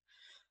tensión.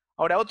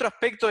 Ahora, otro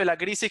aspecto de la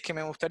crisis que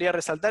me gustaría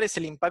resaltar es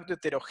el impacto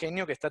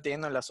heterogéneo que está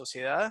teniendo en la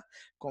sociedad.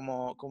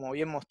 Como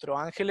bien mostró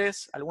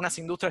Ángeles, algunas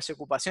industrias y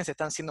ocupaciones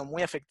están siendo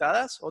muy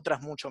afectadas,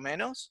 otras mucho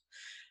menos.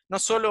 No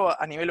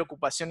solo a nivel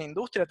ocupación e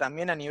industria,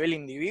 también a nivel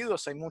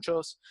individuos. Hay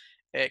muchos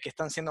que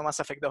están siendo más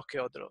afectados que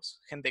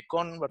otros. Gente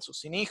con versus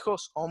sin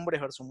hijos,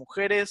 hombres versus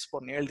mujeres,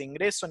 por nivel de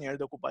ingreso, nivel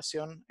de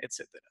ocupación,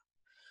 etc.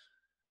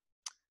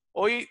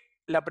 Hoy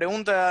la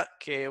pregunta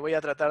que voy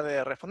a tratar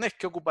de responder es: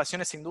 ¿qué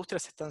ocupaciones e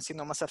industrias están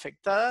siendo más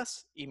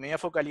afectadas? Y me voy a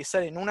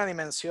focalizar en una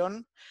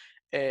dimensión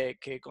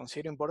que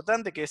considero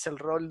importante, que es el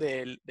rol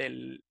de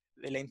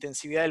la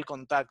intensividad del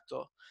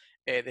contacto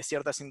de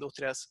ciertas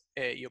industrias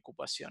y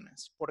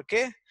ocupaciones. ¿Por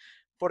qué?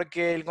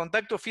 Porque el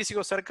contacto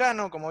físico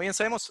cercano, como bien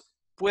sabemos,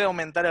 puede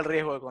aumentar el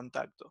riesgo de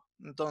contacto.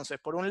 Entonces,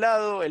 por un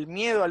lado, el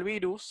miedo al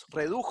virus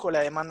redujo la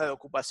demanda de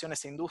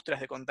ocupaciones e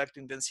industrias de contacto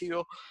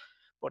intensivo.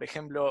 Por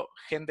ejemplo,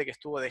 gente que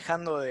estuvo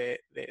dejando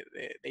de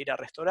ir a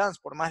restaurantes,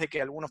 por más de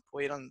que algunos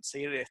pudieron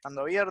seguir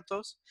estando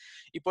abiertos.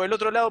 Y por el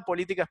otro lado,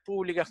 políticas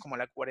públicas como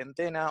la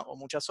cuarentena o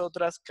muchas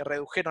otras que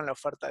redujeron la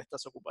oferta de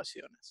estas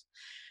ocupaciones.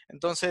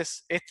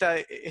 Entonces,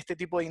 este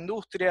tipo de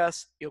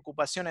industrias y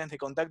ocupaciones de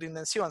contacto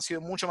intensivo han sido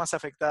mucho más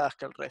afectadas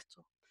que el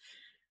resto.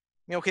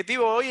 Mi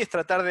objetivo hoy es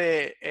tratar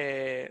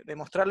de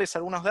mostrarles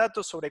algunos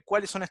datos sobre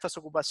cuáles son estas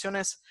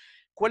ocupaciones,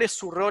 cuál es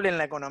su rol en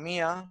la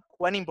economía,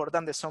 cuán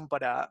importantes son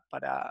para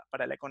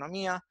la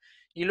economía,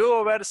 Y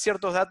luego ver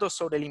ciertos datos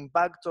sobre el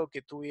impacto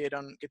que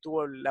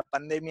tuvo la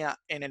pandemia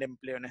en el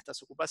empleo en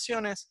estas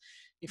ocupaciones.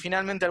 Y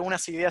finalmente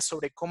algunas ideas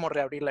sobre cómo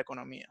reabrir la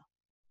economía.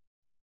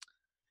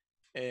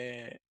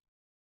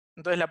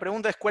 Entonces la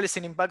pregunta es: ¿cuál es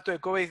el impacto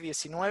de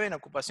COVID-19 en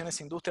ocupaciones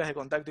e industrias de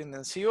contacto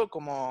intensivo?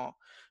 Como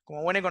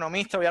buen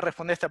economista voy a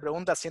responder esta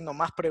pregunta haciendo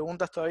más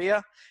preguntas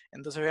todavía.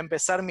 Entonces voy a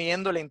empezar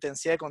midiendo la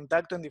intensidad de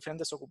contacto en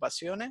diferentes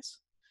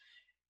ocupaciones.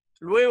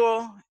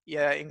 Luego, y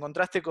en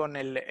contraste con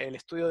el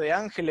estudio de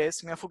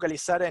Ángeles, me voy a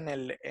focalizar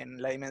en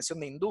la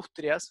dimensión de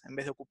industrias en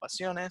vez de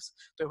ocupaciones.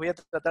 Entonces voy a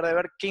tratar de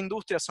ver qué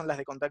industrias son las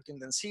de contacto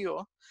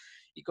intensivo.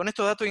 Y con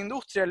estos datos de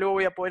industria luego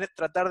voy a poder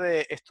tratar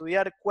de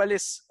estudiar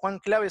cuán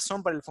claves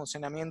son para el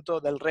funcionamiento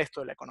del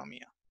resto de la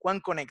economía. Cuán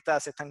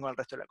conectadas están con el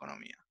resto de la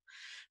economía.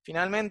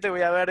 Finalmente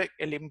voy a ver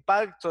el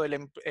impacto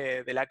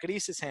de la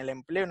crisis en el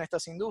empleo en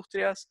estas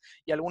industrias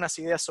y algunas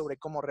ideas sobre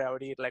cómo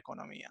reabrir la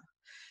economía.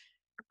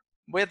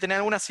 Voy a tener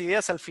algunas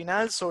ideas al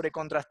final sobre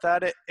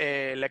contrastar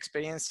la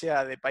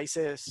experiencia de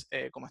países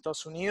como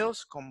Estados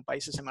Unidos con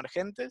países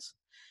emergentes,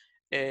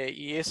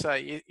 y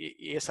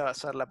esa va a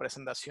ser la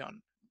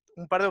presentación.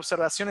 Un par de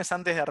observaciones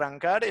antes de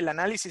arrancar. El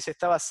análisis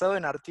está basado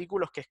en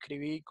artículos que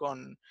escribí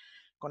con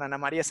Ana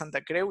María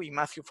Santa Creu y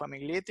Matthew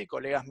Famiglietti,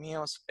 colegas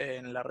míos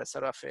en la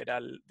Reserva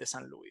Federal de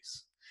San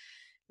Luis.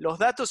 Los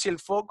datos y el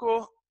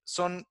foco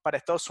son para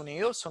Estados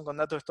Unidos, son con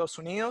datos de Estados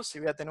Unidos, y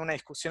voy a tener una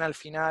discusión al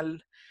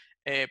final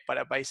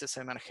para países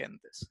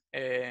emergentes.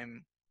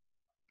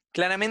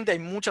 Claramente hay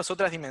muchas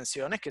otras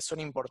dimensiones que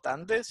son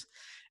importantes,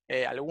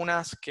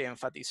 algunas que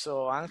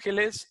enfatizó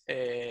Ángeles.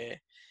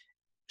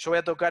 Yo voy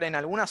a tocar en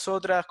algunas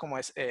otras, como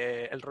es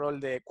el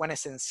rol de cuán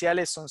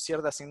esenciales son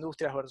ciertas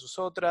industrias versus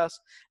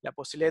otras, la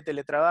posibilidad de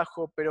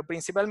teletrabajo, pero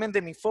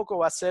principalmente mi foco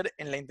va a ser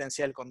en la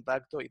intensidad del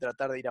contacto y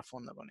tratar de ir a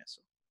fondo con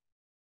eso.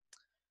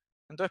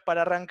 Entonces,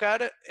 para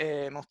arrancar,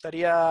 me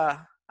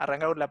gustaría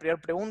arrancar con la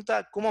primera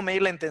pregunta: ¿cómo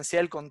medir la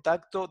intensidad del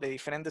contacto de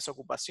diferentes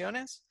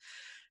ocupaciones?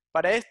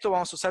 Para esto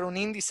vamos a usar un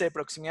índice de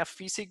proximidad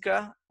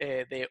física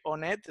de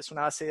ONET, es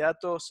una base de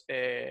datos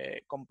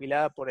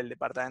compilada por el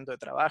Departamento de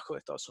Trabajo de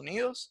Estados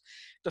Unidos.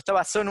 Esto está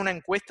basado en una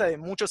encuesta de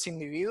muchos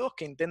individuos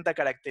que intenta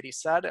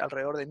caracterizar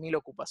alrededor de 1000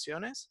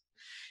 ocupaciones.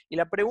 Y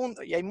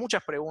hay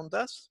muchas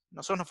preguntas,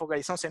 nosotros nos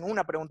focalizamos en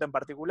una pregunta en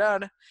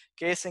particular,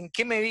 que es: ¿en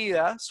qué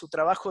medida su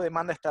trabajo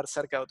demanda estar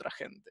cerca de otra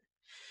gente?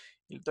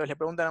 Y entonces le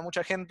preguntan a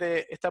mucha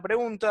gente esta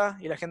pregunta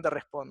y la gente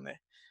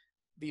responde.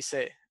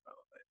 Dice,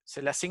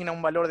 se le asigna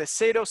un valor de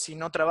 0 si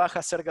no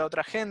trabaja cerca de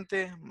otra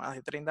gente, más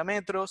de 30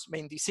 metros,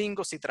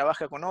 25 si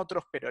trabaja con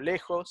otros, pero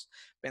lejos,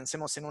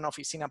 pensemos en una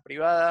oficina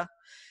privada.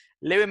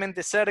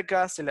 Levemente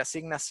cerca se le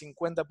asigna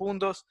 50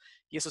 puntos,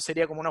 y eso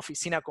sería como una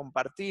oficina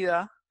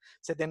compartida.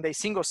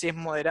 75 si es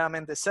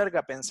moderadamente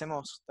cerca,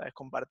 pensemos tal vez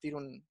compartir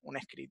un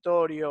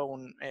escritorio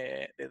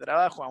de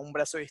trabajo a un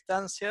brazo de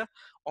distancia,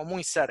 o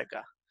muy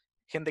cerca,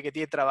 gente que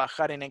tiene que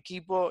trabajar en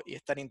equipo y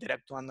estar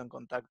interactuando en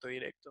contacto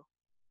directo.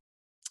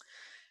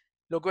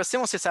 Lo que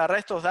hacemos es agarrar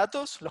estos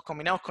datos, los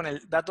combinamos con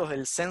datos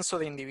del Censo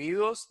de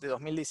Individuos de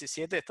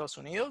 2017 de Estados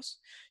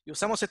Unidos, y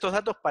usamos estos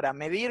datos para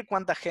medir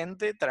cuánta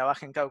gente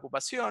trabaja en cada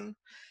ocupación,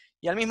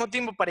 y al mismo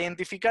tiempo para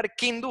identificar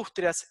qué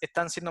industrias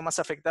están siendo más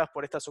afectadas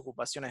por estas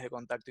ocupaciones de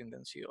contacto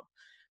intensivo.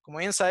 Como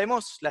bien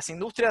sabemos, las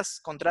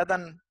industrias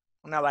contratan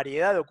una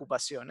variedad de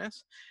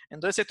ocupaciones,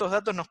 entonces estos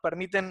datos nos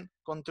permiten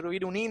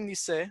construir un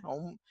índice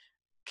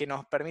que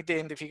nos permite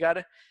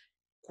identificar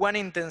cuán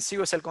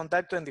intensivo es el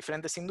contacto en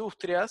diferentes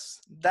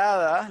industrias,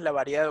 dada la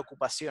variedad de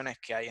ocupaciones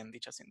que hay en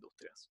dichas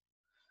industrias.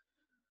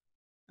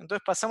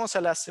 Entonces pasamos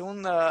a la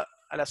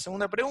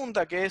segunda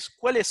pregunta, que es: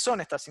 ¿cuáles son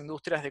estas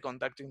industrias de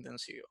contacto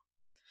intensivo?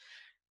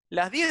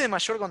 Las 10 de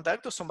mayor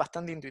contacto son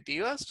bastante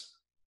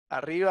intuitivas.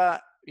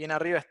 Bien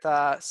arriba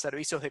está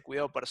servicios de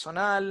cuidado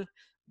personal,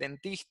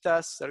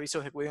 dentistas,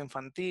 servicios de cuidado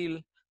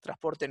infantil,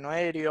 transporte no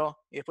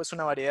aéreo, y después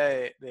una variedad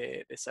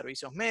de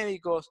servicios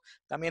médicos.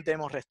 También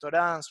tenemos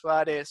restaurantes,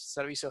 bares,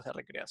 servicios de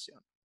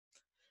recreación.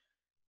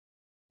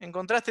 En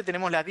contraste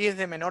tenemos las 10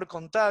 de menor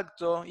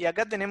contacto, y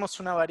acá tenemos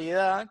una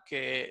variedad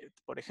que,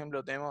 por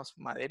ejemplo, tenemos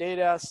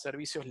madereras,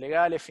 servicios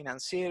legales,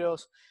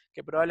 financieros,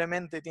 que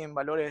probablemente tienen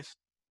valores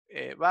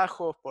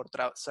bajos por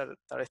ser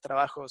tal vez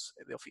trabajos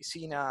de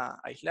oficina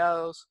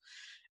aislados,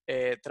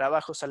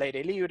 trabajos al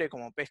aire libre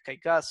como pesca y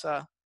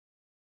caza,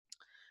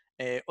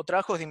 o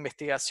trabajos de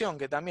investigación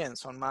que también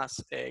son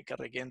más, que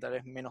requieren tal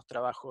vez menos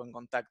trabajo en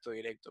contacto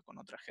directo con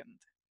otra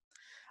gente.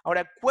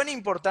 Ahora, ¿cuán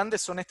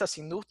importantes son estas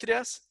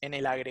industrias en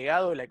el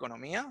agregado de la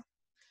economía?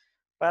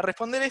 Para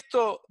responder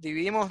esto,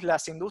 dividimos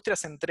las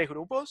industrias en 3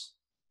 grupos: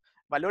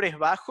 valores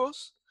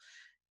bajos,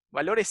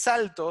 valores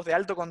altos, de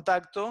alto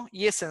contacto,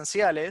 y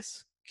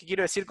esenciales. ¿Qué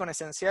quiero decir con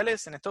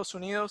esenciales? En Estados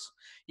Unidos,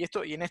 y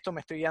en esto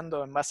me estoy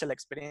guiando en base a la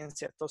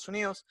experiencia de Estados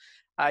Unidos,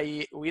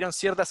 hubieron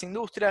ciertas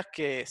industrias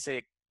que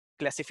se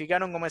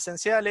clasificaron como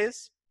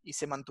esenciales y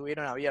se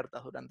mantuvieron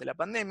abiertas durante la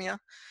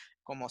pandemia,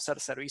 como ser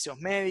servicios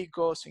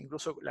médicos,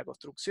 incluso la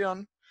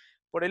construcción.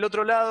 Por el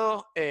otro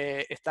lado,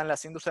 están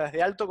las industrias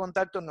de alto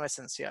contacto no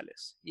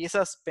esenciales, y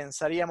esas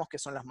pensaríamos que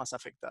son las más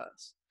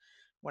afectadas.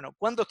 Bueno,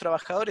 ¿cuántos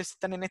trabajadores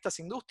están en estas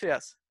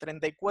industrias?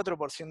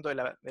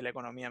 34% de la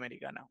economía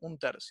americana, un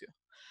tercio.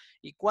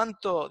 ¿Y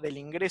cuánto del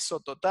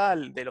ingreso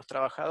total de los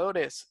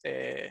trabajadores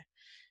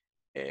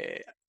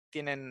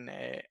tienen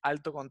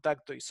alto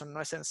contacto y son no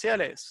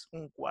esenciales?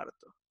 Un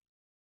cuarto.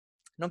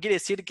 No quiere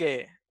decir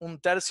que un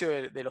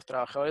tercio de los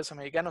trabajadores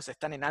americanos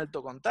están en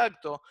alto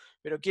contacto,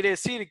 pero quiere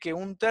decir que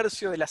un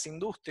tercio de las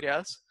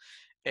industrias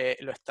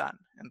lo están.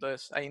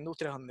 Entonces hay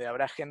industrias donde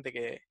habrá gente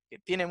que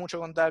tiene mucho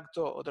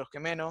contacto, otros que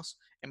menos.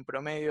 En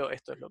promedio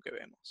esto es lo que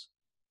vemos.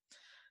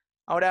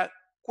 Ahora,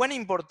 ¿cuán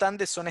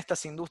importantes son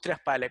estas industrias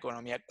para la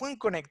economía? ¿Cuán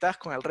conectadas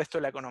con el resto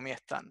de la economía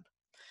están?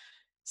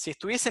 Si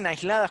estuviesen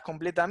aisladas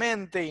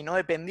completamente y no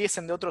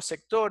dependiesen de otros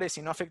sectores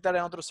y no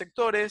afectaran a otros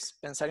sectores,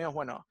 pensaríamos,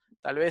 bueno,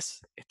 tal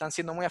vez están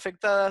siendo muy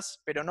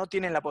afectadas, pero no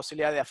tienen la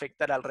posibilidad de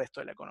afectar al resto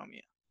de la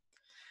economía.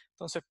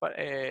 Entonces,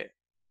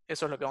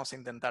 eso es lo que vamos a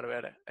intentar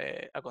ver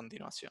a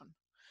continuación.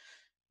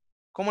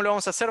 ¿Cómo lo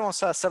vamos a hacer?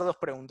 Vamos a hacer dos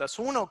preguntas.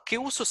 Uno, ¿qué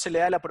uso se le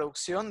da a la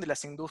producción de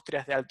las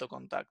industrias de alto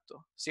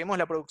contacto? Si vemos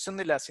la producción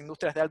de las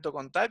industrias de alto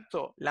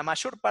contacto, la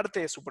mayor parte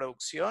de su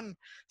producción,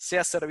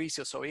 sea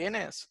servicios o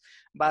bienes,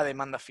 va a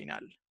demanda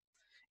final.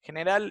 En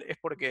general es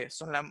porque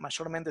son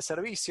mayormente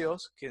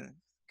servicios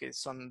que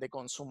son de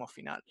consumo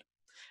final.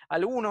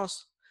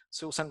 Algunos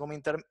se usan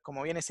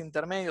como bienes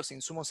intermedios,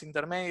 insumos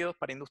intermedios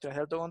para industrias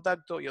de alto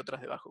contacto y otras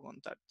de bajo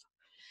contacto.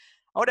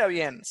 Ahora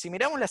bien, si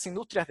miramos las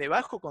industrias de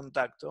bajo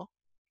contacto,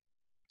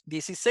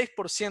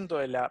 16%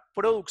 de la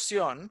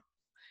producción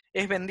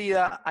es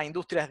vendida a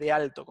industrias de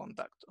alto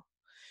contacto.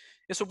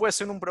 Eso puede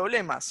ser un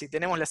problema. Si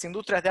tenemos las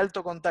industrias de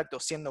alto contacto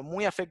siendo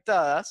muy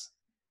afectadas,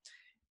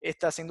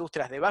 estas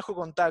industrias de bajo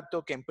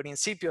contacto, que en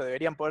principio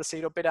deberían poder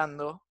seguir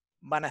operando,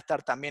 van a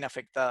estar también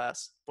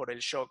afectadas por el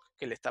shock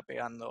que le está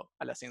pegando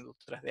a las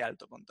industrias de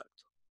alto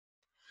contacto.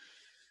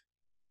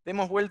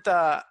 Demos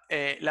vuelta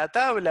la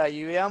tabla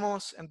y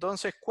veamos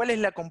entonces cuál es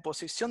la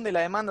composición de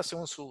la demanda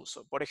según su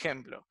uso. Por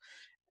ejemplo,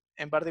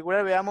 en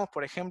particular veamos,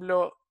 por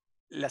ejemplo,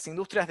 las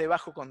industrias de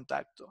bajo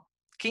contacto.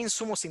 ¿Qué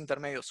insumos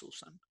intermedios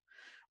usan?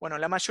 Bueno,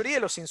 la mayoría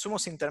de los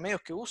insumos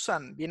intermedios que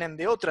usan vienen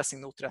de otras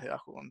industrias de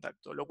bajo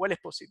contacto, lo cual es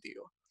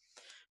positivo,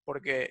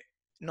 porque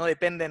no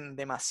dependen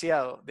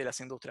demasiado de las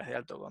industrias de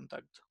alto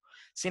contacto.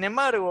 Sin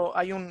embargo,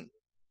 hay un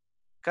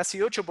casi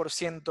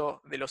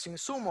 8% de los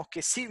insumos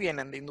que sí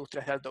vienen de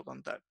industrias de alto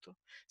contacto.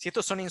 Si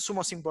estos son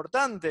insumos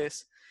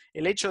importantes,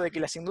 el hecho de que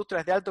las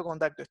industrias de alto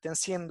contacto estén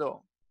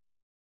siendo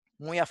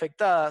muy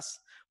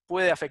afectadas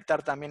puede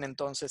afectar también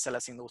entonces a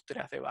las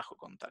industrias de bajo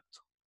contacto.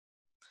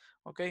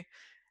 ¿Ok?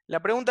 La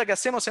pregunta que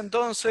hacemos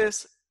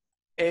entonces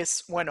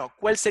es, bueno,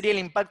 ¿cuál sería el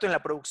impacto en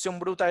la producción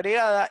bruta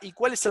agregada y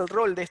cuál es el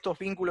rol de estos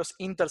vínculos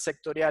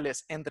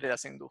intersectoriales entre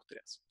las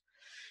industrias?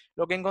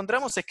 Lo que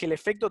encontramos es que el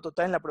efecto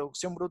total en la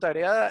producción bruta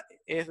agregada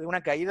es de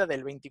una caída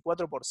del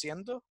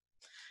 24%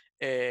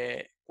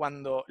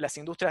 cuando las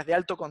industrias de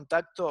alto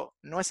contacto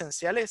no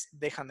esenciales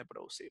dejan de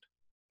producir.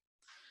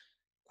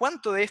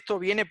 ¿Cuánto de esto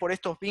viene por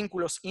estos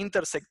vínculos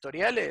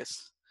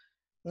intersectoriales?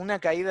 Una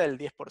caída del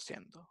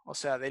 10%. O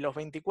sea, de los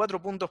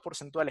 24 puntos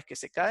porcentuales que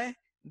se cae,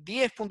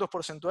 10 puntos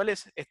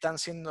porcentuales están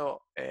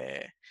siendo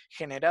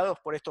generados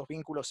por estos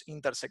vínculos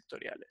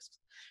intersectoriales.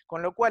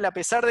 Con lo cual, a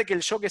pesar de que el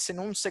shock es en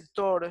un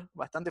sector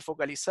bastante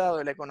focalizado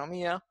de la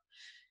economía,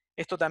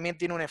 esto también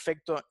tiene un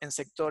efecto en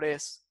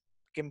sectores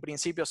que en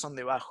principio son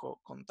de bajo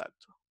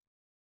contacto.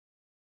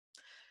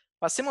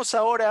 Pasemos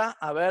ahora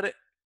a ver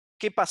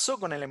qué pasó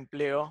con el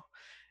empleo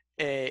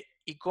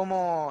y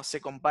cómo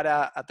se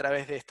compara a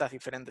través de estas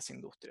diferentes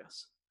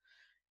industrias.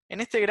 En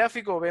este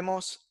gráfico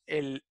vemos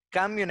el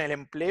cambio en el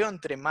empleo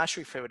entre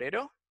mayo y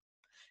febrero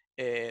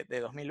de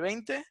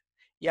 2020,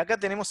 y acá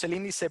tenemos el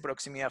índice de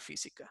proximidad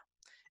física.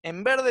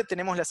 En verde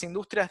tenemos las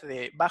industrias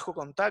de bajo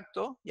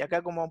contacto, y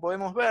acá, como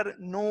podemos ver,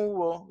 no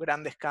hubo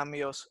grandes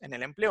cambios en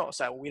el empleo, o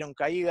sea, hubieron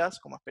caídas,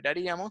 como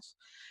esperaríamos,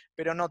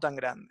 pero no tan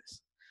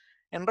grandes.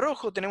 En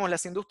rojo tenemos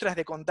las industrias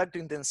de contacto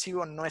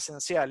intensivo no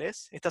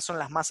esenciales, estas son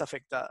las más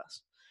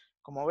afectadas.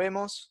 Como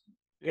vemos,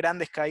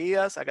 grandes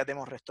caídas, acá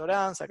tenemos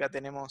restaurantes, acá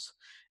tenemos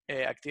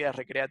actividades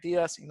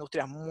recreativas,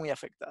 industrias muy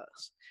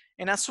afectadas.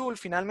 En azul,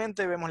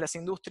 finalmente, vemos las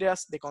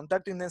industrias de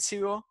contacto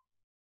intensivo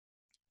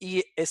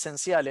y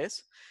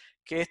esenciales,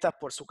 que estas,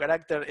 por su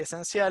carácter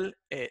esencial,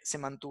 se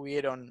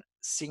mantuvieron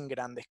sin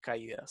grandes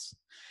caídas.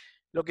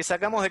 Lo que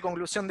sacamos de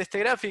conclusión de este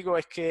gráfico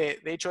es que,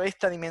 de hecho,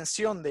 esta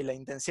dimensión de la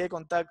intensidad de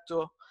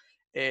contacto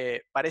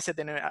parece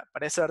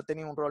haber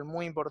tenido un rol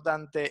muy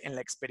importante en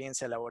la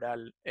experiencia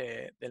laboral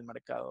del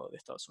mercado de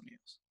Estados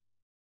Unidos.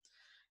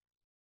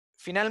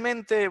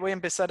 Finalmente voy a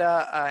empezar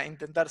a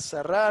intentar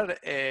cerrar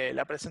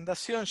la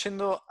presentación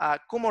yendo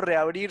a cómo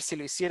reabrir, si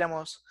lo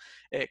hiciéramos,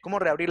 cómo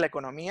reabrir la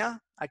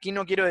economía. Aquí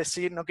no quiero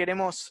decir, no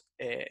queremos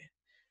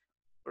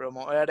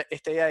promover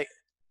esta idea.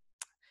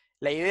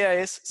 La idea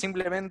es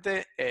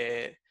simplemente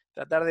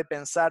tratar de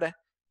pensar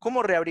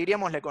cómo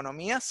reabriríamos la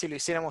economía si lo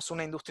hiciéramos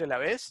una industria a la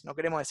vez. No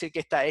queremos decir que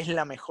esta es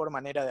la mejor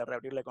manera de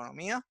reabrir la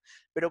economía,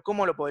 pero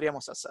cómo lo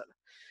podríamos hacer.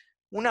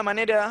 Una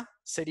manera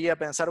sería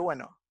pensar,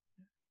 bueno,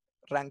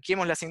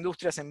 ranquemos las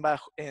industrias en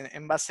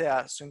base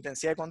a su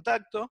intensidad de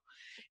contacto,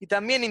 y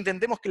también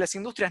intentemos que las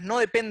industrias no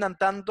dependan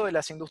tanto de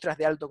las industrias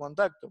de alto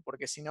contacto,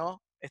 porque si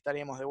no,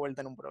 estaríamos de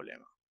vuelta en un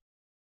problema.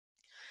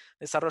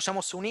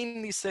 Desarrollamos un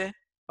índice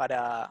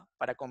para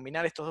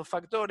combinar estos dos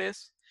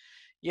factores,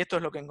 y esto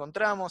es lo que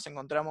encontramos.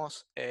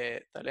 Encontramos,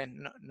 tal vez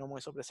no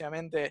muy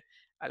sorpresivamente,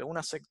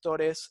 algunos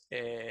sectores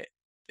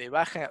de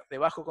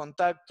bajo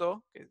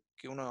contacto,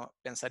 que uno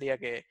pensaría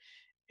que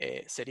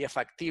sería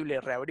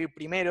factible reabrir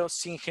primero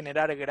sin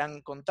generar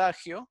gran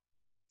contagio.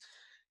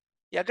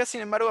 Y acá,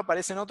 sin embargo,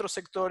 aparecen otros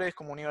sectores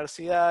como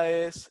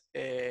universidades,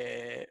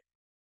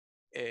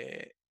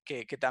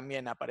 que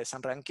también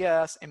aparecen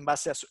rankeadas en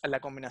base a la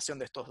combinación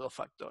de estos dos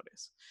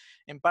factores.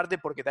 En parte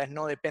porque tal vez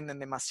no dependen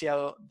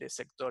demasiado de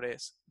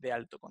sectores de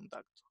alto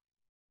contacto.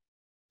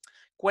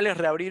 ¿Cuál es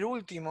reabrir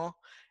último?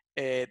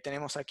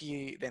 Tenemos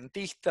aquí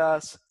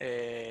dentistas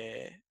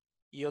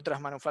y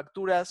otras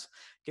manufacturas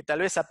que tal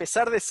vez, a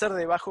pesar de ser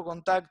de bajo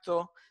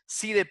contacto,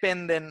 sí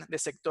dependen de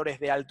sectores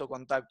de alto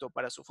contacto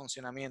para su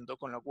funcionamiento,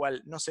 con lo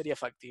cual no sería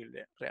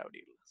factible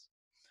reabrirlas.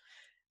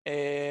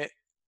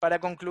 Para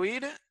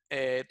concluir,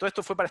 todo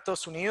esto fue para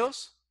Estados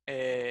Unidos.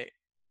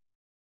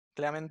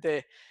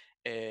 Claramente,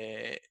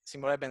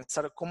 sin volver a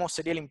pensar cómo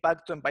sería el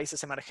impacto en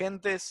países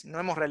emergentes. No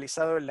hemos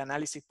realizado el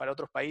análisis para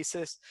otros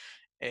países,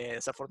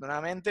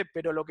 desafortunadamente,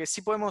 pero lo que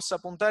sí podemos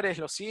apuntar es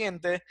lo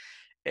siguiente.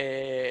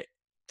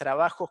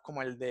 Trabajos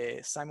como el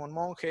de Simon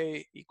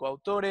Monge y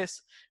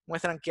coautores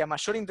muestran que a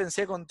mayor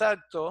intensidad de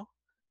contacto,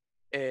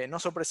 no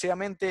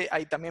sorpresivamente,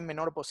 hay también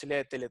menor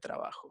posibilidad de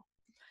teletrabajo.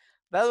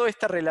 Dado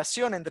esta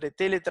relación entre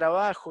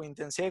teletrabajo,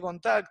 intensidad de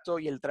contacto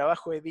y el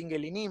trabajo de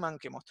Dingle y Niemann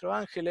que mostró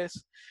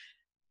Ángeles,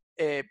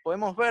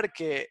 podemos ver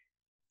que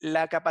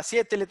la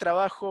capacidad de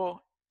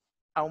teletrabajo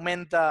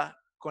aumenta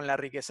con la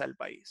riqueza del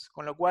país.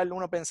 Con lo cual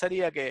uno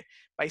pensaría que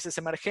países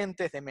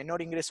emergentes de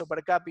menor ingreso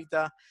per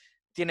cápita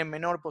tienen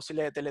menor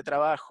posibilidad de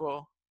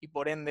teletrabajo y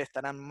por ende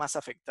estarán más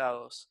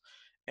afectados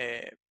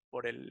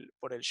por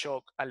el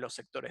shock a los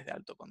sectores de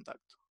alto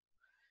contacto.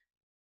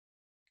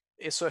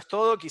 Eso es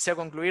todo. Quisiera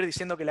concluir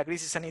diciendo que la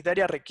crisis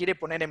sanitaria requiere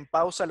poner en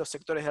pausa los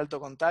sectores de alto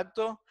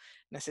contacto.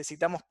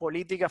 Necesitamos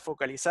políticas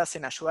focalizadas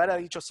en ayudar a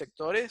dichos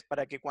sectores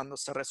para que cuando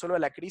se resuelva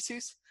la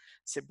crisis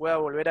se pueda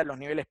volver a los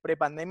niveles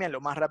pre-pandemia lo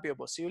más rápido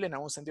posible, en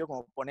algún sentido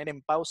como poner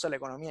en pausa la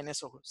economía en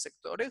esos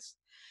sectores.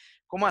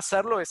 ¿Cómo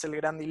hacerlo? Es el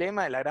gran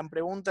dilema, la gran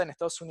pregunta. En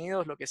Estados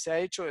Unidos lo que se ha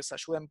hecho es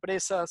ayuda a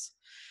empresas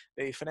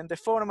de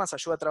diferentes formas,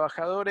 ayuda a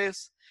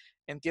trabajadores.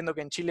 Entiendo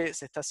que en Chile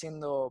se está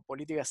haciendo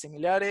políticas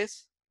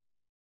similares.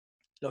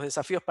 Los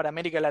desafíos para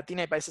América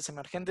Latina y países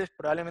emergentes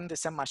probablemente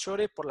sean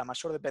mayores por la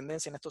mayor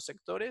dependencia en estos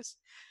sectores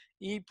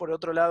y, por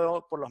otro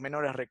lado, por los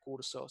menores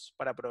recursos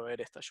para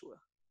proveer esta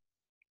ayuda.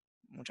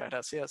 Muchas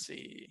gracias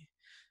y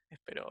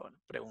espero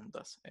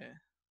preguntas,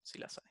 si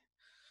las hay.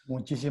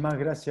 Muchísimas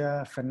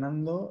gracias,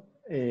 Fernando,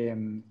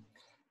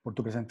 por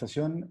tu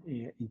presentación.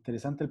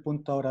 Interesante el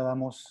punto. Ahora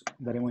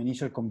daremos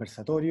inicio al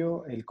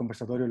conversatorio. El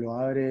conversatorio lo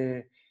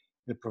abre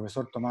el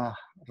profesor Tomás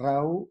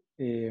Rau.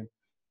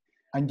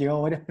 Han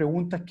llegado varias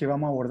preguntas que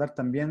vamos a abordar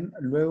también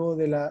luego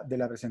de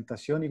la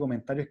presentación y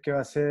comentarios que va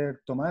a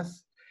hacer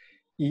Tomás.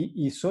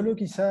 Y solo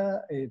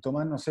quizá,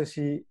 Tomás, no sé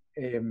si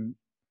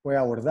puedes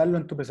abordarlo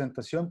en tu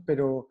presentación,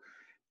 pero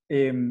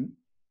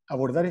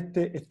abordar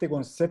este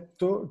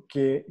concepto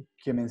que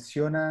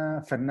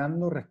menciona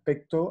Fernando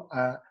respecto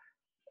a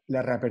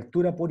la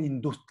reapertura por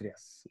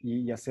industrias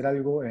y hacer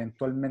algo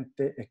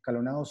eventualmente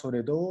escalonado,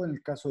 sobre todo en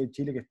el caso de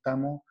Chile, que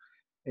estamos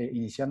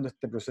iniciando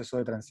este proceso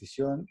de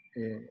transición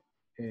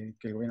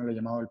que el gobierno le ha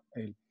llamado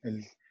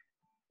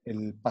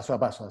el paso a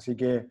paso. Así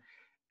que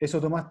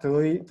eso, Tomás, te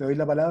doy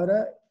la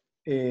palabra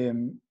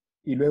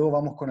y luego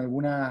vamos con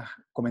algunos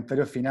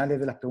comentarios finales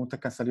de las preguntas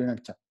que han salido en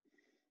el chat.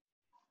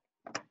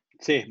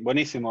 Sí,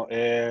 buenísimo.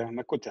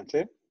 ¿Me escuchan,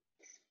 sí?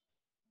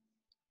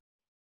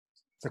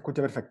 Se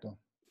escucha perfecto.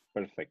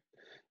 Perfecto.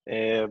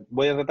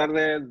 Voy a tratar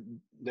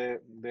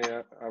de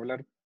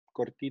hablar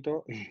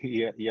cortito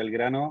y al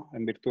grano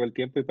en virtud del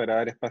tiempo y para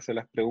dar espacio a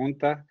las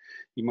preguntas,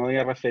 y me voy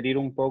a referir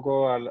un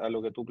poco a lo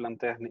que tú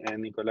planteas,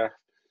 Nicolás,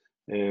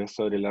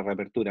 sobre la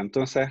reapertura.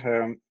 Entonces,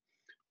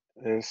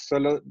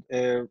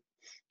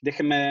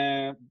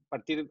 déjenme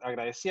partir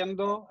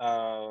agradeciendo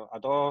a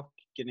todos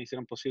quienes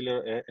hicieron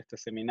posible este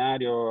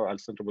seminario, al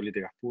Centro de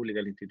Políticas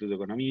Públicas, al Instituto de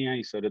Economía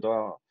y sobre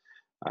todo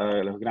a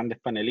los grandes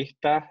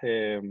panelistas.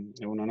 Es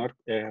un honor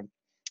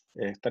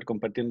estar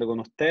compartiendo con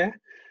ustedes.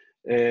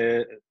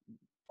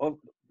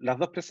 Las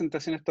dos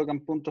presentaciones tocan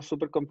puntos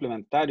súper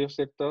complementarios,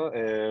 ¿cierto?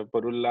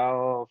 Por un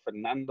lado,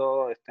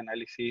 Fernando, este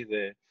análisis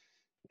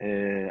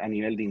a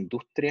nivel de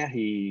industrias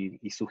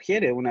y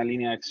sugiere una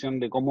línea de acción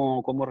de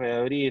cómo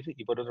reabrir,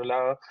 y por otro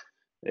lado,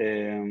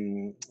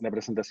 la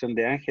presentación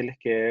de Ángeles,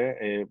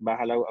 que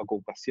baja las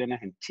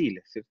ocupaciones en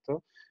Chile,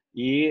 ¿cierto?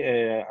 Y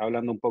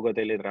hablando un poco de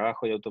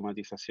teletrabajo y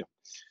automatización.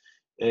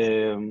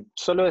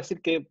 Solo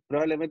decir que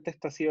probablemente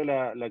esta ha sido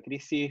la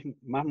crisis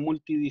más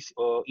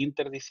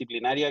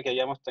interdisciplinaria que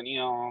hayamos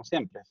tenido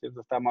siempre,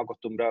 ¿cierto? Estamos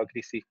acostumbrados a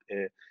crisis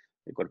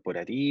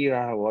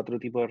corporativas o otro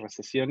tipo de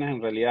recesiones,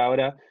 en realidad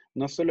ahora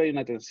no solo hay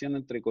una tensión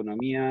entre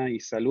economía y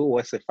salud, o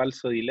ese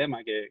falso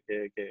dilema que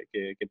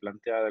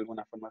plantea de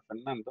alguna forma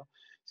Fernando,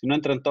 sino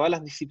entran todas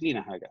las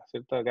disciplinas acá,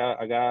 ¿cierto?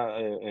 Acá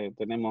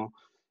tenemos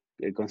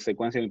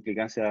consecuencias e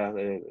implicancias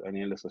a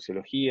nivel de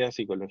sociología,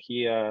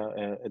 psicología,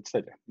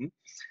 etc.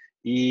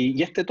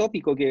 Y este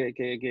tópico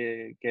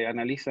que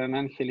analizan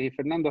Ángeles y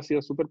Fernando ha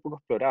sido súper poco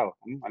explorado,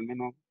 al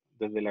menos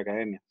desde la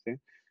academia, ¿sí?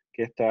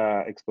 Que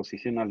esta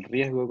exposición al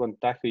riesgo de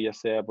contagio, ya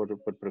sea por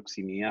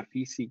proximidad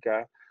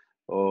física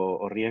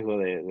o riesgo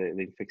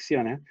de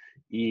infecciones,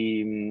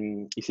 y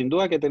sin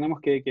duda que tenemos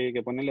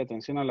que ponerle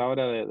atención a la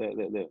hora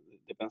de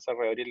pensar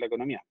reabrir la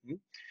economía.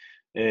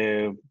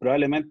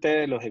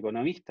 Probablemente los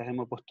economistas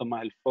hemos puesto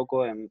más el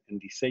foco en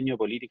diseño de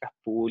políticas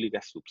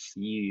públicas,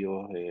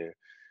 subsidios,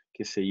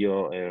 qué sé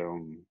yo,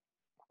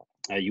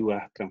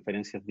 ayudas,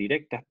 transferencias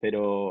directas,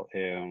 pero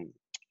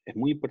es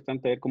muy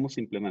importante ver cómo se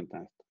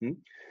implementan esto.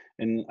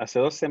 Hace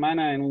 2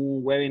 semanas, en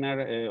un webinar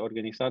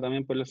organizado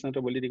también por el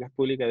Centro de Políticas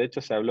Públicas, de hecho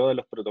se habló de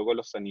los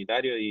protocolos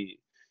sanitarios y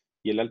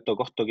el alto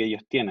costo que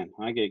ellos tienen,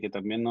 que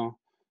también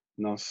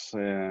nos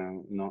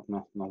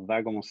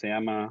da, como se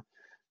llama,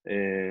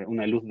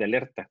 una luz de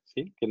alerta,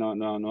 ¿sí? Que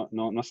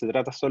no se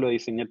trata solo de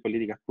diseñar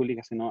políticas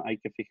públicas, sino hay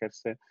que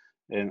fijarse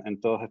en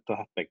todos estos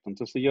aspectos.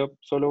 Entonces yo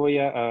solo voy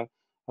a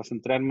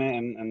centrarme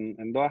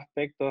en 2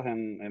 aspectos,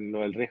 en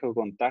lo del riesgo de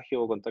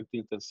contagio o contacto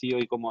intensivo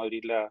y cómo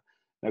abrir la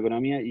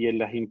economía, y en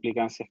las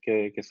implicancias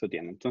que eso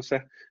tiene.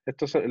 Entonces,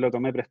 esto lo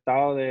tomé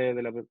prestado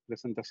de la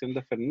presentación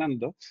de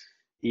Fernando,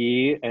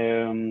 y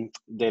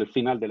del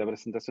final de la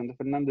presentación de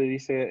Fernando, y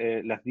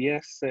dice las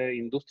 10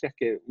 industrias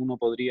que uno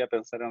podría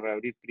pensar en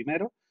reabrir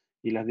primero,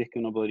 y las 10 que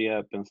uno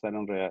podría pensar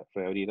en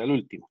reabrir al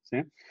último, ¿sí?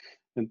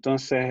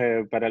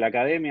 Entonces, para la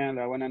academia,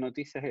 la buena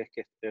noticia es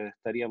que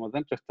estaríamos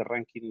dentro de este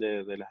ranking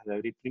de las de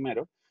abrir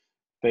primero,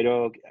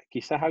 pero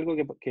quizás algo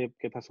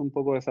que pasó un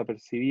poco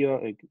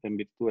desapercibido en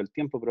virtud del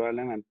tiempo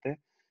probablemente,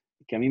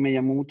 que a mí me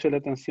llamó mucho la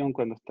atención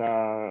cuando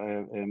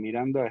estaba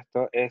mirando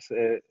esto, es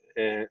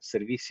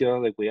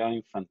servicio de cuidado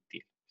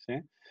infantil, ¿sí?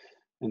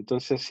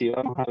 Entonces, si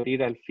vamos a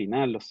abrir al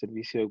final los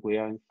servicios de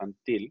cuidado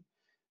infantil,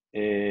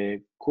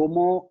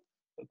 ¿cómo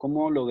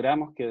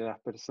logramos que las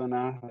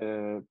personas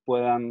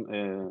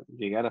puedan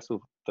llegar a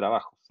sus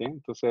trabajos, ¿sí?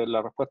 Entonces,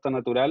 la respuesta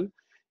natural,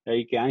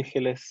 ahí que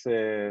Ángeles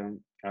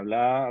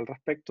hablaba al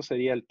respecto,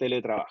 sería el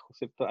teletrabajo,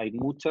 ¿cierto? Hay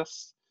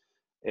muchas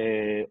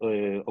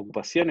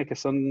ocupaciones que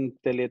son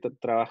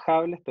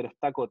teletrabajables, pero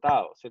está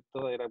acotado,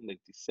 ¿cierto? Era un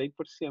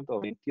 26%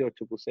 o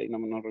 28%, puse ahí,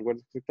 no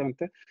recuerdo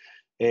exactamente,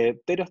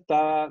 pero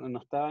no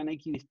estaban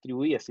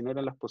equidistribuidas, sino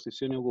eran las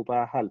posiciones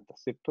ocupadas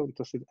altas, ¿cierto?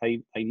 Entonces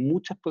hay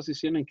muchas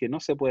posiciones en que no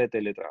se puede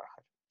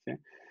teletrabajar, ¿sí?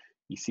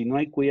 Y si no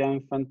hay cuidado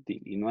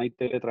infantil y no hay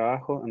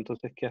teletrabajo,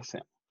 entonces, ¿qué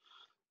hacemos?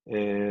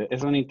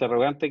 Es una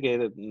interrogante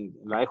que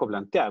la dejo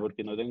planteada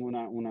porque no tengo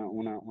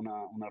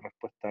una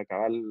respuesta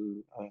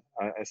cabal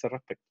a ese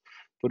respecto.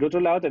 Por otro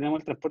lado,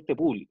 tenemos el transporte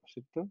público,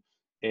 ¿cierto?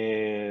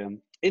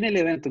 En el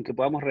evento en que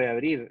podamos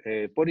reabrir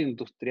por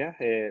industrias,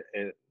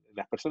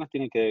 las personas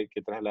tienen que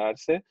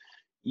trasladarse,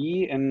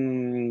 y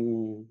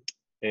 ¿cómo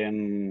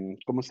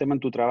se llama?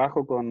 En tu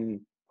trabajo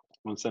con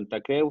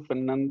Santa Creu,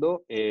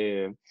 Fernando,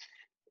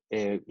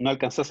 no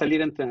alcanzó a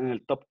salir en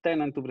el top 10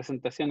 en tu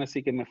presentación,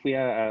 así que me fui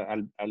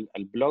al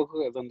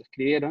blog donde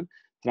escribieron.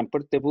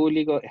 Transporte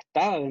público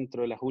estaba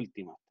dentro de las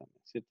últimas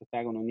también, ¿cierto?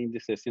 Estaba con un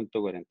índice de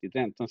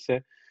 143.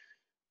 Entonces,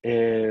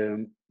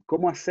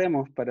 ¿cómo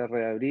hacemos para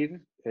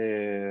reabrir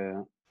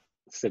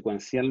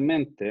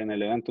secuencialmente en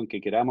el evento en que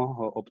queramos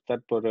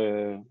optar por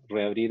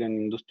reabrir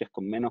en industrias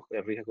con menos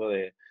riesgo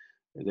de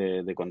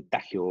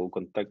contagio o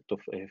contacto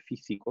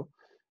físico?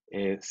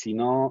 Si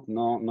no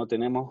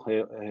tenemos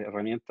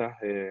herramientas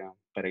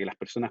para que las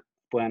personas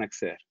puedan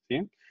acceder,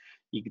 ¿sí?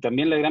 Y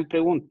también la gran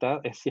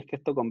pregunta es si es que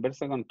esto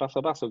conversa con paso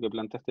a paso que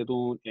planteaste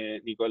tú,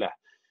 Nicolás.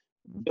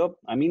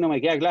 A mí no me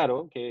queda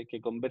claro que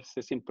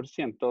converse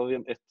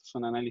 100%, estos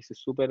son análisis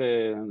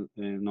súper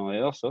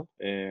novedosos,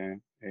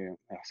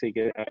 así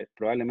que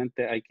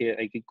probablemente hay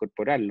que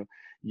incorporarlo.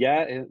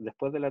 Ya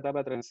después de la etapa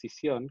de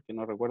transición, que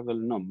no recuerdo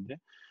el nombre,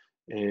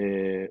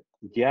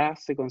 ya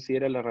se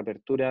considera la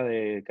reapertura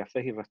de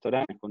cafés y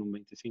restaurantes con un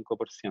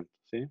 25%,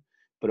 ¿sí?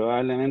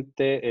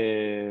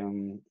 Probablemente,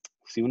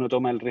 si uno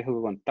toma el riesgo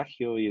de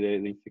contagio y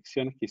de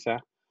infecciones,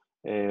 quizás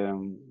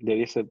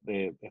debiese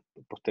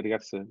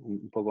postergarse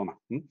un poco más.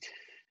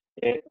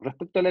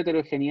 Respecto a la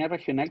heterogeneidad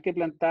regional que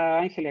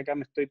planteaba Ángel, acá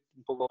me estoy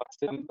un poco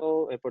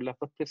pasando por las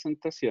 2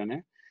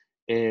 presentaciones,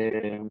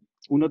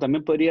 uno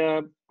también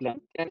podría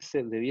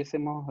plantearse,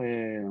 debiésemos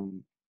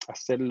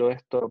hacerlo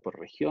esto por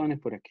regiones,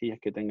 por aquellas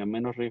que tengan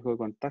menos riesgo de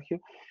contagio.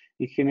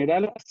 En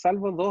general,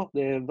 salvo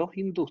dos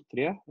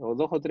industrias, o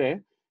 2 o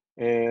 3,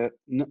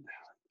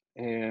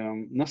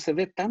 no se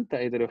ve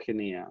tanta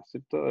heterogeneidad,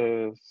 ¿cierto?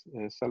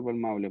 Salvo el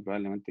Maule,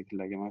 probablemente, que es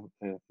la que más...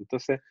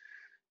 entonces,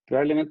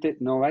 probablemente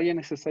no vaya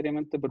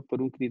necesariamente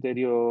por un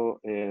criterio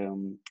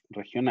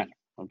regional,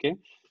 ¿ok?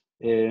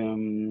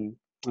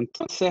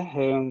 Entonces,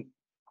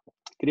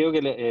 Creo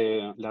que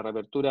la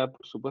reapertura,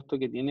 por supuesto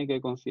que tiene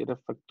que considerar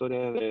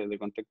factores de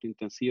contacto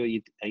intensivo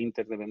e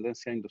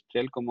interdependencia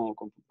industrial, como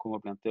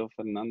planteó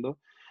Fernando,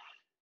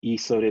 y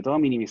sobre todo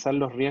minimizar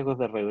los riesgos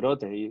de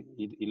rebrote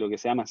y lo que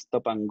se llama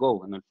stop and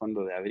go, en el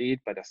fondo, de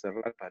abrir para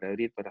cerrar, para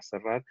abrir para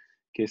cerrar,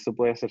 que eso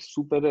puede ser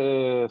súper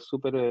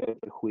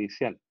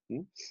perjudicial,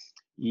 ¿sí?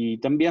 Y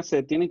también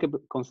se tienen que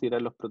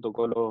considerar los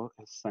protocolos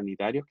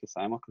sanitarios, que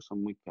sabemos que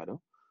son muy caros.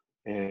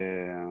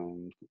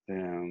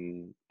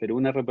 Pero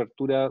una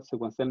reapertura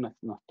secuencial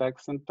no está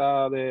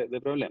exenta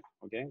de problemas,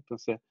 ¿ok?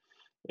 Entonces,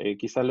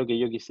 quizás lo que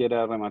yo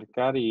quisiera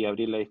remarcar y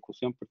abrir la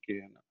discusión,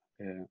 porque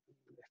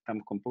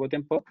estamos con poco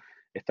tiempo,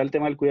 está el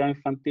tema del cuidado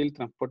infantil,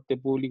 transporte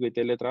público y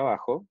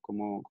teletrabajo,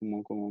 como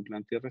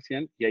planteé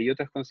recién, y hay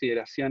otras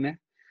consideraciones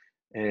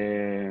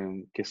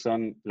que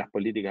son las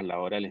políticas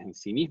laborales en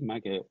sí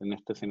mismas, que en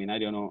este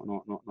seminario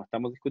no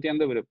estamos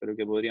discutiendo, pero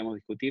que podríamos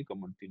discutir,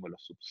 como el tipo de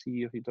los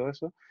subsidios y todo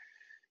eso.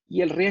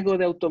 Y el riesgo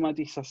de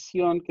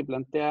automatización que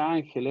plantea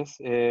Ángeles,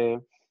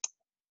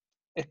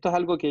 esto es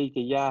algo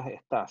que ya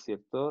está,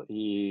 ¿cierto?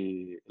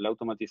 Y la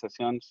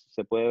automatización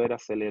se puede ver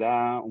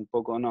acelerada, un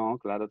poco no,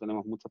 claro,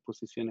 tenemos muchas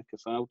posiciones que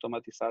son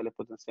automatizables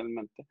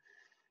potencialmente,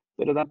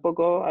 pero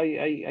tampoco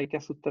hay que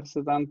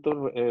asustarse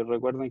tanto.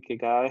 Recuerden que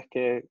cada vez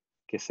que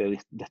se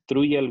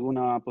destruye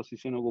alguna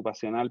posición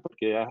ocupacional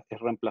porque es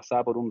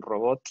reemplazada por un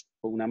robot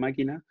o una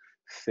máquina,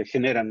 se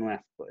generan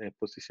nuevas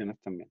posiciones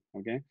también,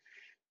 ¿ok?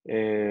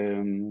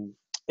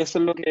 Eso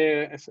es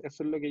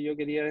lo que yo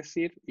quería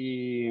decir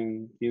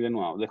y de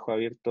nuevo, dejo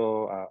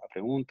abierto a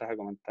preguntas, a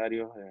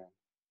comentarios.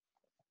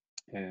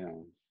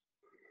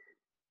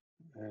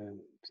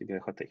 Así que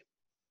dejo hasta ahí.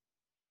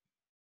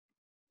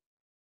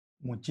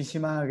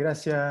 Muchísimas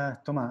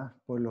gracias, Tomás,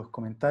 por los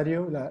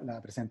comentarios,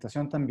 la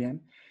presentación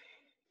también.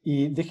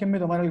 Y déjenme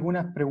tomar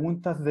algunas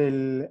preguntas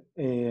del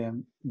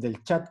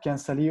chat que han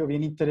salido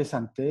bien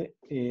interesantes.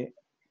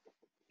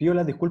 Pido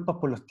las disculpas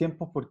por los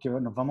tiempos porque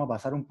nos vamos a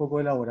pasar un poco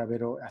de la hora,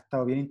 pero ha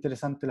estado bien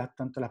interesante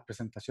tanto las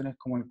presentaciones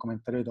como el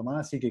comentario de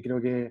Tomás, así que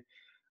creo que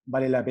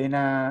vale la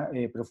pena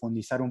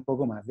profundizar un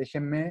poco más.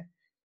 Déjenme,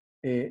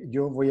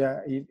 yo voy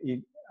a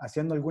ir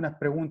haciendo algunas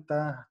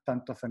preguntas,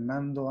 tanto a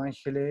Fernando,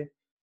 Ángeles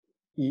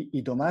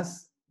y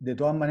Tomás. De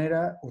todas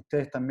maneras,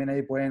 ustedes también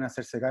ahí pueden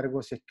hacerse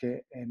cargo si es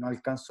que no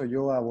alcanzo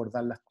yo a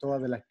abordarlas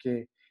todas de las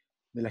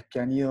que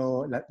han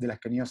ido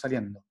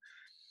saliendo.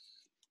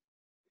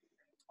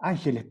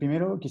 Ángeles,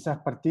 primero quizás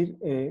partir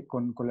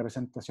con la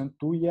presentación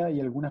tuya y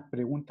algunas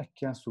preguntas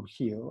que han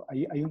surgido.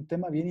 Hay un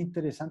tema bien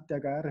interesante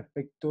acá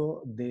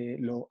respecto de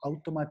lo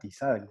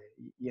automatizable,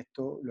 y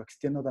esto lo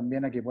extiendo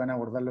también a que puedan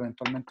abordarlo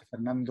eventualmente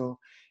Fernando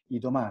y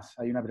Tomás.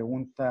 Hay una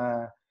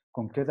pregunta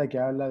concreta que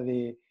habla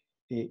de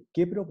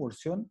 ¿qué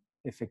proporción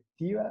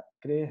efectiva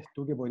crees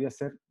tú que podría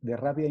ser de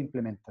rápida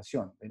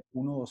implementación, de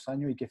 1 o 2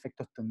 años, y qué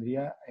efectos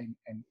tendría en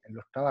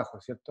los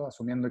trabajos, ¿cierto?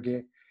 Asumiendo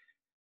que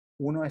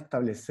uno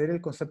establecer el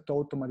concepto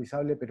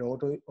automatizable, pero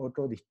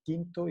otro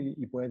distinto,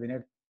 y puede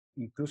tener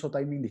incluso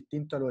timing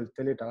distinto a lo del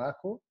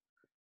teletrabajo,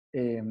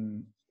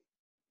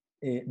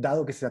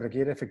 dado que se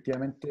requiere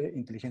efectivamente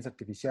inteligencia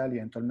artificial y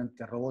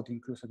eventualmente robot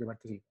incluso que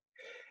participe.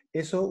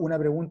 Eso, una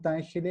pregunta,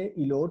 Ángeles,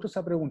 y lo otro se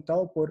ha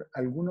preguntado por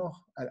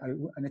algunos,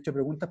 han hecho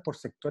preguntas por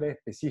sectores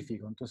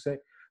específicos.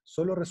 Entonces,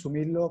 solo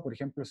resumirlo, por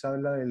ejemplo, se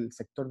habla del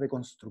sector de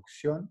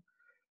construcción,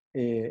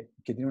 que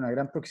tiene una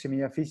gran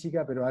proximidad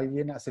física, pero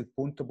alguien hace el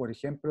punto, por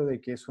ejemplo, de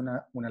que es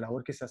una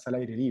labor que se hace al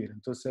aire libre.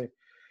 Entonces,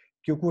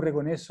 ¿qué ocurre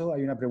con eso?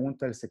 Hay una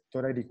pregunta del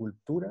sector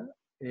agricultura,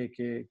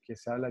 que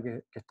se habla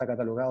que está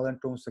catalogado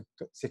dentro de un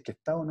sector, si es que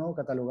está o no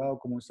catalogado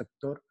como un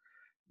sector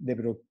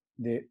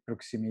de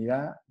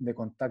proximidad de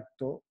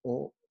contacto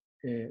o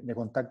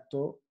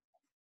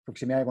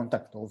proximidad de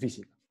contacto o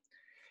física.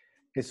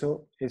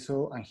 Eso,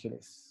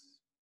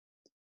 Ángeles.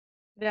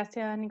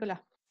 Gracias,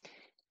 Nicolás.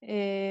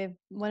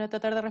 Bueno,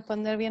 tratar de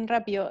responder bien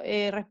rápido.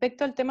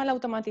 Respecto al tema de la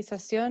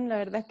automatización, la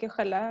verdad es que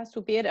ojalá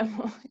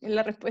supiéramos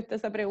la respuesta a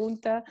esa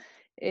pregunta,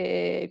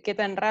 qué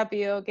tan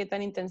rápido, qué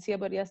tan intensiva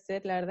podría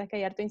ser. La verdad es que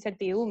hay harta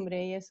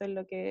incertidumbre, y eso es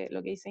lo que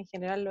dicen en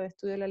general los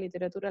estudios de la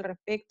literatura al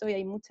respecto, y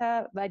hay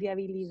mucha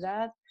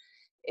variabilidad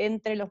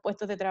entre los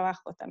puestos de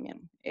trabajo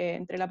también,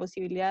 entre la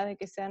posibilidad de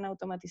que sean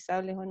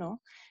automatizables o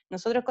no.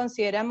 Nosotros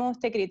consideramos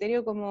este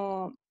criterio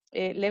como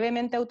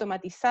levemente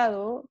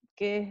automatizado,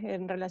 que es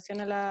en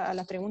relación a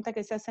las preguntas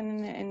que se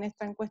hacen en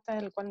esta encuesta,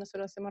 en la cual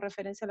nosotros hacemos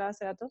referencia a la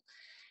base de datos,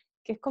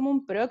 que es como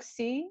un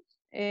proxy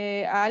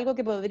a algo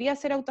que podría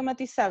ser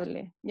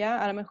automatizable,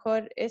 ¿ya? A lo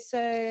mejor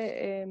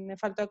ese me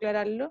faltó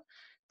aclararlo,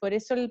 por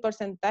eso el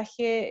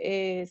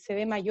porcentaje se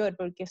ve mayor,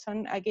 porque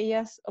son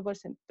aquellas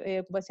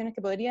ocupaciones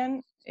que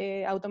podrían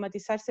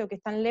automatizarse o que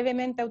están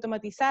levemente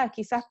automatizadas,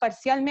 quizás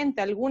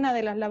parcialmente, alguna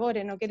de las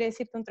labores. No quiere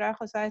decir que un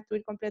trabajo se va a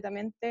destruir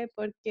completamente,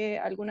 porque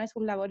algunas de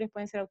sus labores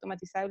pueden ser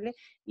automatizables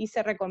y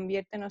se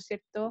reconvierte, ¿no es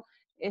cierto?,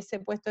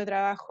 ese puesto de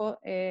trabajo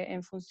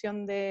en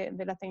función de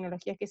las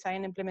tecnologías que se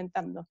vayan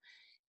implementando.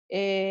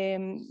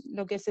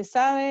 Lo que se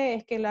sabe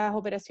es que las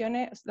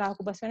ocupaciones,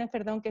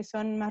 que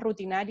son más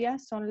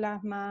rutinarias son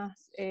las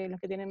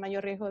que tienen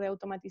mayor riesgo de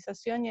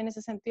automatización, y en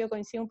ese sentido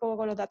coincide un poco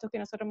con los datos que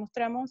nosotros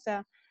mostramos, o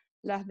sea,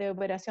 las de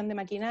operación de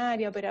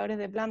maquinaria, operadores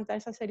de planta,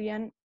 esas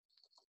serían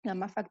las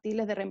más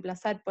factibles de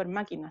reemplazar por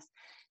máquinas.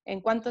 ¿En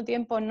cuánto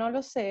tiempo? No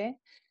lo sé.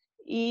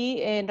 Y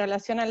en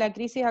relación a la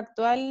crisis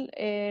actual,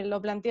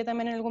 lo planteé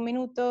también en algún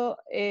minuto,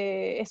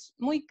 es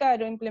muy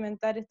caro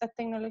implementar estas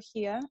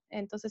tecnologías,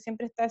 entonces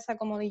siempre está esa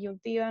como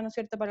disyuntiva, ¿no es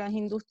cierto?, para las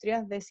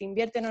industrias, de si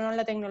invierten o no en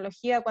la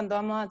tecnología cuando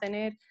vamos a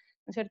tener,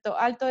 ¿no es cierto?,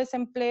 alto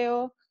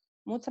desempleo,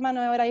 mucha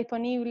mano de obra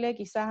disponible,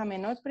 quizás a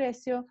menor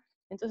precio.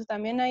 Entonces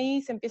también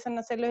ahí se empiezan a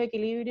hacer los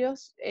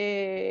equilibrios,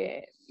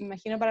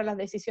 imagino, para las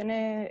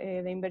decisiones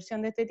de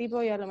inversión de este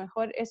tipo, y a lo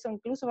mejor eso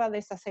incluso va a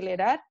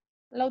desacelerar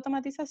la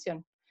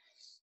automatización.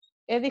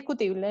 Es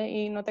discutible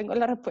y no tengo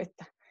la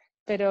respuesta,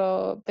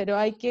 pero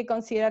hay que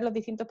considerar los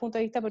distintos puntos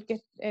de vista,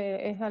 porque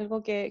es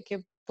algo que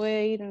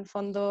puede ir en el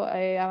fondo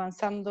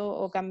avanzando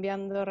o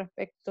cambiando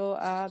respecto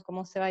a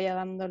cómo se vaya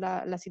dando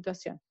la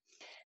situación.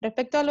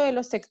 Respecto a lo de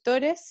los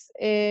sectores,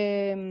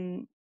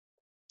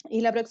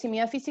 y la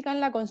proximidad física en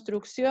la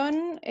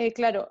construcción,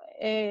 claro,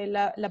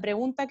 la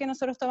pregunta que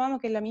nosotros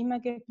tomamos, que es la misma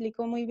que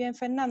explicó muy bien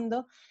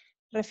Fernando,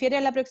 refiere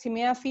a la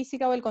proximidad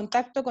física o el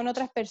contacto con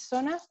otras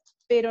personas,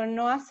 pero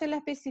no hace la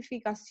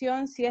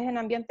especificación si es en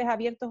ambientes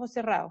abiertos o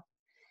cerrados.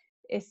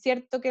 Es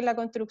cierto que la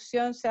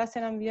construcción se hace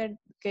en ambientes,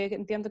 que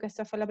entiendo que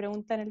esa fue la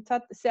pregunta en el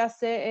chat, se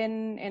hace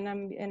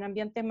en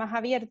ambientes más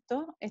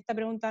abiertos. Esta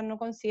pregunta no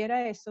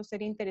considera eso.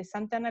 Sería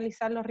interesante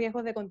analizar los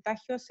riesgos de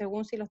contagio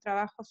según si los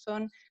trabajos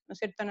son, ¿no es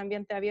cierto?, en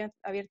ambiente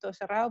abierto o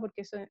cerrado,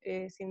 porque eso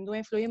sin duda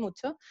influye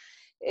mucho.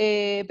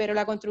 Pero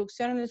la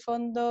construcción en el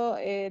fondo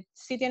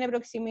sí tiene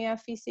proximidad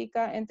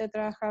física entre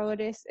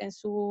trabajadores en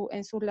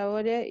sus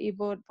labores, y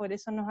por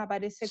eso nos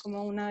aparece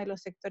como uno de los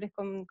sectores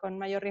con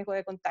mayor riesgo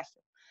de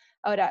contagio.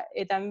 Ahora,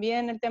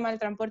 también el tema del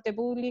transporte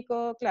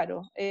público,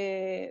 claro,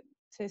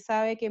 se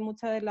sabe que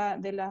muchas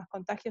de las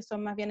contagios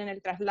son más bien en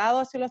el traslado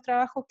hacia los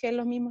trabajos que en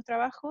los mismos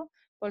trabajos,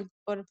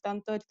 por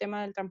tanto el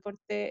tema del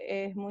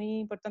transporte es muy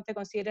importante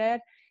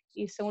considerar,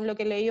 y según lo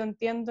que he leído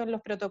entiendo,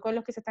 los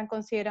protocolos que se están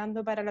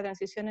considerando para la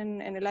transición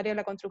en el área de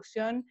la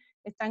construcción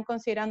están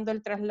considerando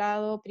el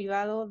traslado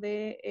privado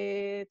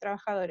de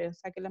trabajadores, o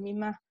sea que las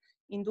mismas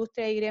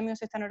industrias y gremios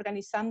se están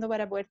organizando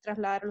para poder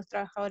trasladar a los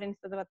trabajadores en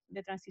esta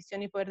de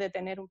transición y poder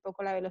detener un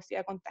poco la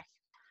velocidad de contagio.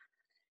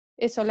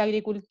 Eso, la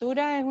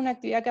agricultura es una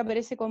actividad que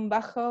aparece con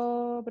baja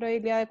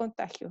probabilidad de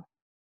contagio.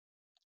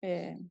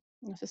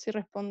 No sé si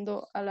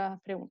respondo a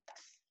las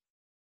preguntas.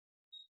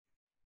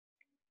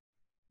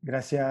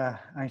 Gracias,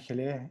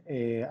 Ángeles.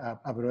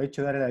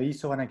 Aprovecho de dar el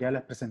aviso, van a quedar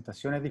las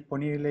presentaciones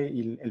disponibles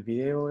y el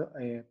video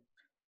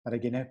para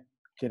quienes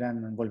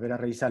quieran volver a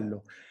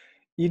revisarlo.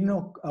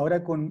 Irnos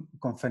ahora con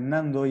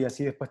Fernando, y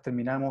así después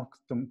terminamos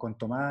con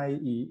Tomás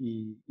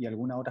y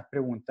algunas otras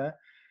preguntas.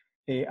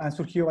 Han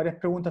surgido varias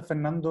preguntas,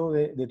 Fernando,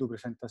 de tu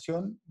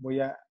presentación. Voy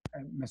a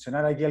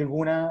mencionar aquí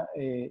algunas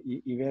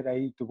y ver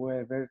ahí, tú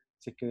puedes ver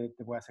si es que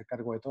te puedes hacer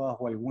cargo de todas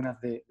o algunas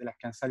de las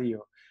que han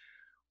salido.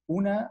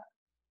 Una,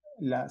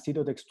 la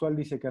cito textual,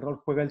 dice: ¿qué rol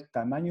juega el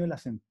tamaño de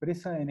las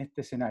empresas en este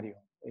escenario?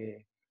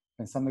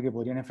 Pensando que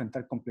podrían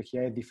enfrentar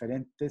complejidades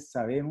diferentes,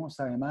 sabemos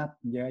además,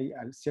 ya hay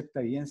cierta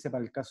evidencia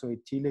para el caso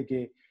de Chile,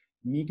 que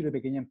micro y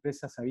pequeña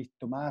empresa se ha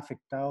visto más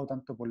afectado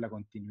tanto por la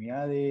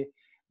continuidad de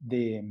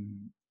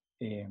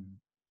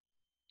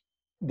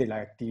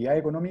las actividades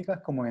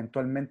económicas, como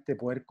eventualmente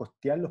poder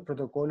costear los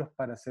protocolos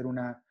para hacer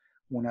una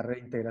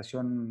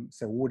reintegración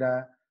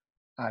segura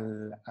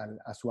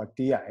a su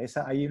actividad.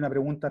 Hay una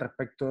pregunta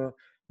respecto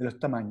de los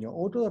tamaños.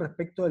 Otro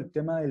respecto del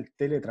tema del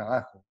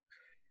teletrabajo.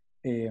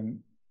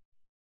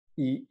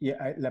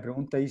 La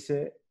pregunta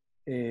dice,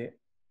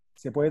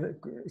 ¿se puede,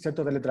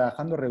 cierto,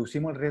 teletrabajando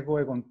reducimos el riesgo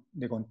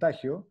de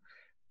contagio,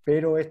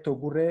 pero esto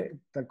ocurre,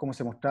 tal como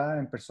se mostraba,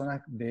 en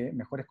personas de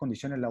mejores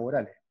condiciones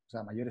laborales, o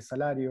sea, mayores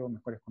salarios,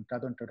 mejores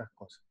contratos, entre otras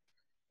cosas?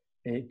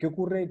 ¿Qué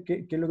ocurre?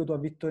 ¿Qué es lo que tú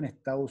has visto en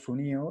Estados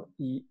Unidos?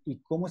 ¿Y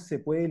cómo se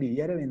puede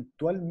lidiar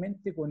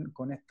eventualmente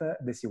con estas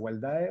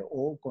desigualdades,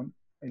 o con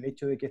el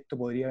hecho de que esto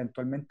podría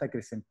eventualmente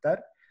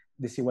acrecentar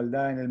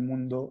desigualdad en el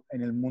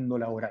mundo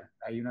laboral?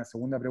 Hay una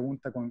segunda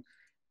pregunta con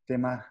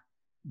temas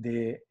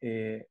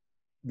de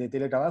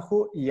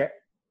teletrabajo, y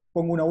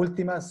pongo una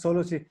última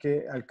solo si es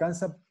que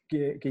alcanza,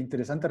 que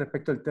interesante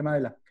respecto al tema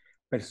de las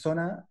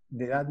personas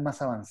de edad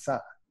más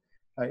avanzada.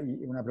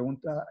 Hay una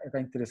pregunta acá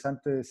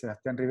interesante de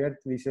Sebastián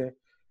Rivert, que dice: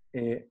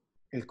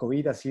 el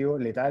COVID ha sido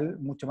letal,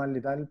 mucho más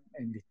letal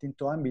en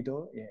distintos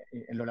ámbitos,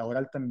 en lo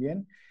laboral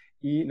también,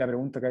 y la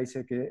pregunta acá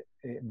dice que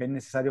ven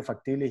necesario,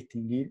 factible,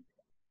 distinguir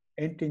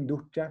entre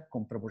industrias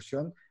con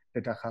proporción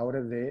de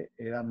trabajadores de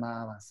edad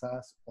más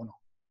avanzadas o no.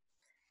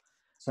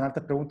 Son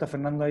hartas preguntas,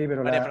 Fernando, ahí,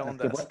 pero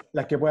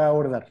las que pueda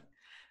abordar.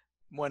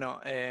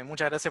 Bueno,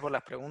 muchas gracias por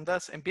las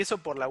preguntas. Empiezo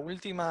por la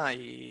última,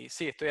 y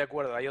sí, estoy de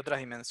acuerdo. Hay otras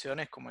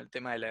dimensiones como el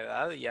tema de la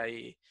edad, y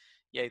hay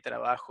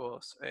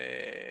trabajos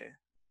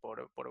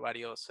por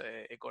varios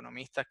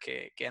economistas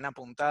que han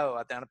apuntado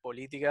a tener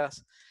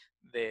políticas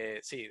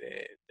de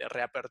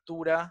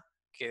reapertura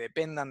que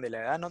dependan de la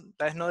edad,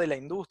 tal vez no de la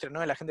industria, no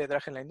de la gente que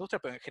trabaja en la industria,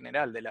 pero en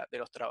general de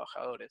los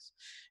trabajadores.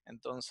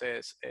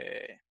 Entonces,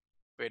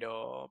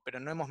 pero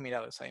no hemos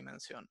mirado esa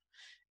dimensión.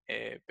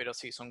 Pero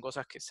sí, son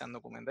cosas que se han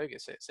documentado y que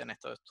se han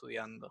estado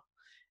estudiando.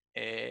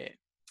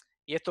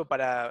 Y esto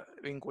para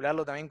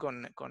vincularlo también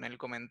con el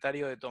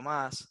comentario de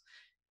Tomás,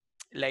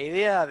 la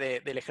idea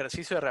del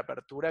ejercicio de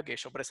reapertura que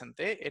yo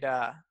presenté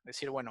era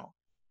decir, bueno,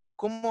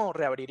 ¿cómo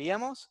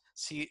reabriríamos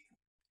si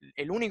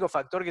el único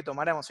factor que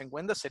tomáramos en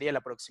cuenta sería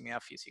la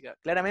proximidad física?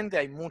 Claramente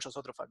hay muchos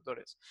otros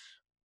factores.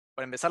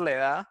 Para empezar, la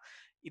edad,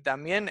 y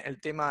también el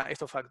tema,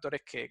 estos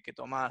factores que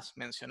Tomás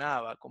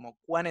mencionaba, como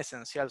cuán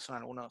esencial son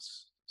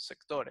algunos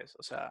sectores.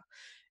 O sea,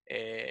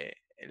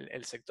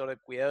 el sector de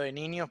cuidado de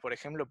niños, por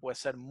ejemplo, puede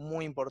ser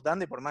muy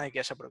importante por más de que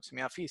haya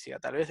proximidad física.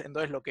 Tal vez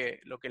entonces lo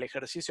que el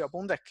ejercicio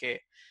apunta es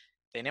que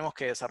tenemos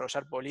que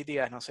desarrollar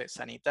políticas, no sé,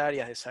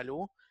 sanitarias, de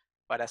salud,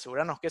 para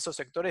asegurarnos que esos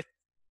sectores,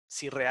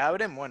 si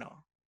reabren,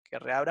 bueno, que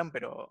reabran,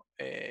 pero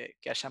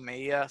que haya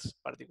medidas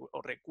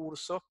o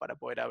recursos para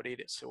poder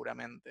abrir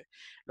seguramente.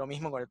 Lo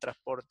mismo con el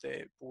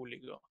transporte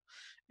público,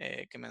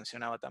 que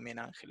mencionaba también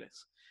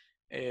Ángeles.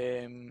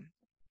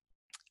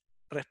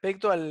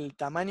 Respecto al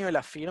tamaño de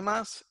las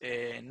firmas,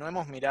 no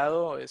hemos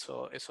mirado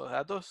esos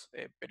datos,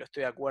 pero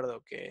estoy de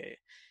acuerdo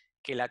que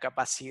la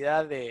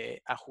capacidad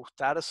de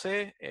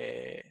ajustarse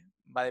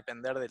va a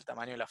depender del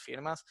tamaño de las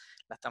firmas.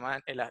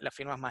 Las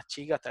firmas más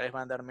chicas tal vez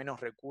van a tener menos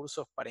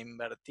recursos para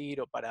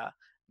invertir o para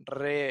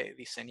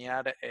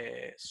rediseñar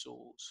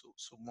su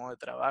modo de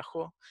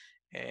trabajo,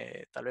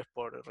 tal vez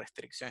por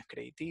restricciones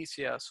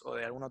crediticias o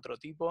de algún otro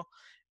tipo.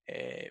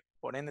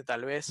 Por ende,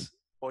 tal vez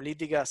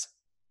políticas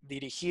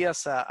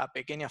dirigidas a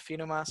pequeñas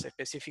firmas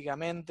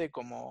específicamente,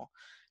 como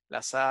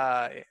se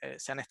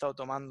han estado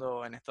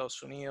tomando en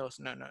Estados Unidos,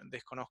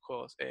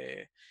 desconozco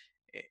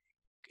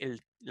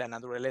la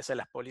naturaleza de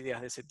las políticas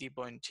de ese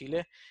tipo en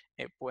Chile,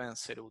 pueden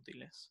ser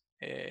útiles.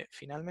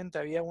 Finalmente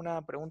había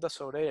una pregunta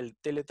sobre el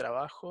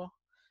teletrabajo,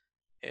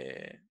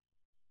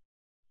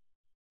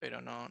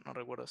 pero no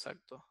recuerdo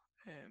exacto.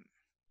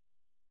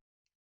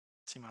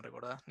 Si me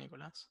recordás,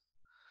 Nicolás.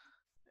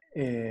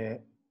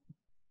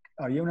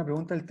 Había una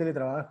pregunta del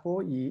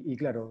teletrabajo y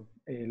claro,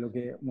 lo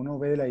que uno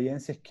ve de la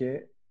evidencia es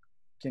que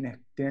quienes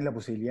tienen la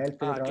posibilidad del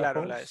Claro,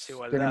 teletrabajo la tienen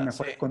desigualdad,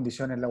 mejores sí.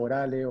 condiciones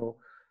laborales.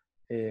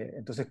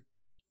 Entonces,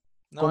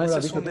 No, ¿cómo lo ese has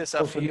es visto un tú en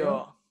Estados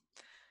Unidos?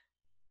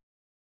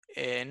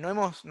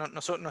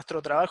 desafío.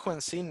 Nuestro trabajo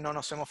en sí no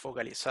nos hemos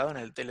focalizado en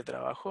el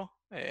teletrabajo,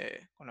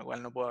 con lo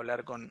cual no puedo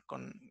hablar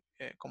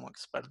como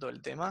experto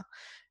del tema.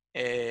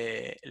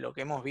 Lo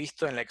que hemos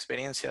visto en la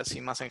experiencia, así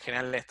más en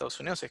general en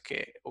Estados Unidos, es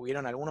que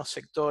hubieron algunos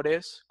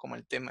sectores, como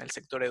el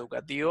sector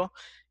educativo,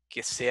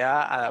 que se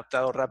ha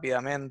adaptado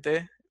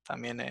rápidamente,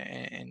 también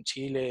en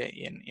Chile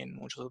y en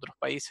muchos otros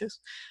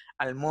países,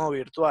 al modo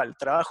virtual.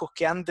 Trabajos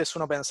que antes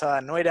uno pensaba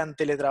no eran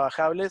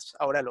teletrabajables,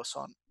 ahora lo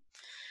son.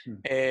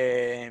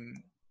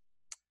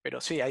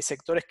 Pero sí, hay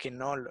sectores que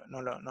no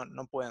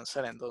pueden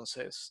ser,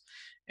 entonces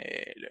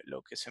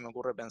lo que se me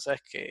ocurre pensar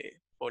es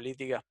que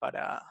políticas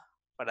para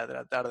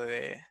tratar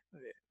de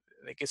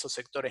que esos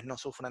sectores no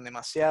sufran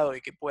demasiado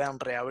y que puedan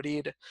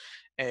reabrir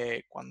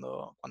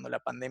cuando la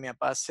pandemia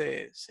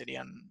pase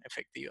serían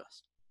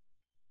efectivas.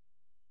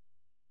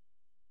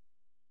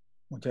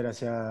 Muchas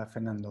gracias,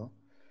 Fernando.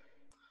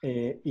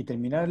 Y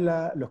terminar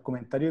los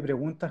comentarios y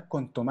preguntas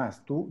con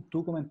Tomás. Tú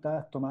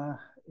comentabas, Tomás,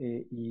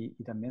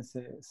 y también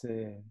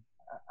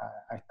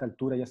a esta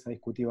altura ya se ha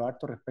discutido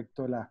harto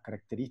respecto a las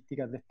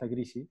características de esta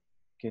crisis,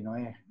 que no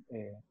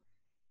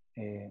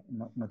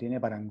tiene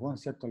parangón,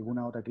 ¿cierto?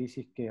 Alguna otra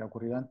crisis que ha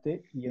ocurrido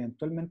antes, y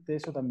eventualmente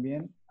eso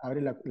también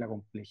abre la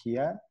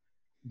complejidad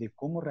de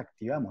cómo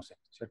reactivamos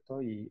esto, ¿cierto?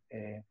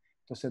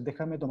 Entonces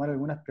déjame tomar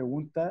algunas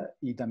preguntas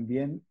y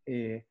también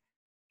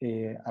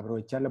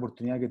aprovechar la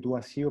oportunidad que tú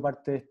has sido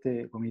parte de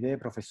este comité de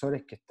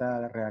profesores que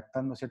está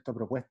redactando ciertas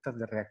propuestas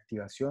de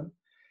reactivación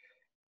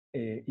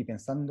y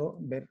pensando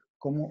ver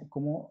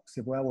cómo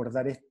se puede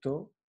abordar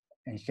esto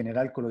en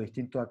general con los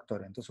distintos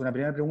actores. Entonces, una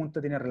primera pregunta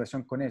tiene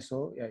relación con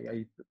eso,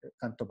 y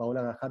tanto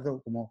Paola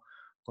Gajardo como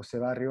José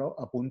Barrio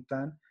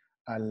apuntan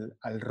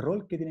al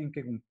rol que tienen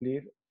que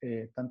cumplir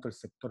tanto el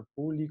sector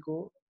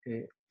público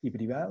y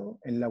privado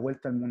en la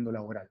vuelta al mundo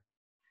laboral.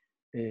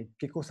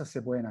 ¿Qué cosas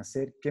se pueden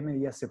hacer? ¿Qué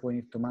medidas se pueden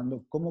ir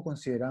tomando? ¿Cómo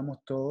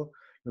consideramos todo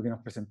lo que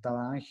nos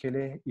presentaba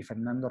Ángeles y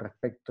Fernando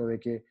respecto de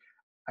que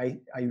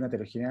hay una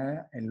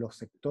heterogeneidad en los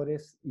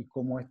sectores y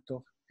cómo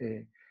estos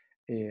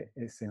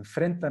se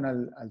enfrentan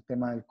al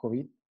tema del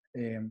COVID?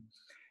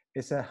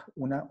 Esa es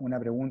una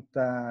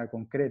pregunta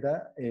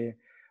concreta.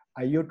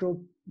 Hay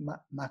otro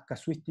más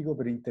casuístico,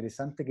 pero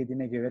interesante, que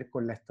tiene que ver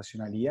con la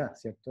estacionalidad,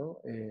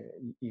 ¿cierto?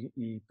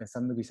 Y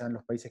pensando quizás en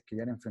los países que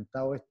ya han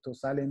enfrentado esto,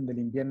 salen del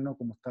invierno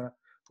como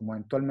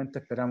eventualmente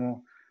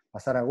esperamos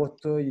pasar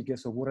agosto y que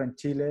eso ocurra en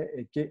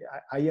Chile.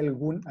 ¿Hay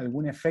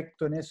algún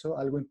efecto en eso,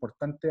 algo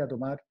importante a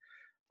tomar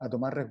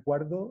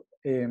resguardo?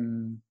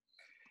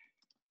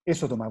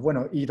 Eso, Tomás.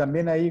 Bueno, y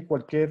también ahí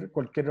cualquier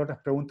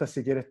otras preguntas,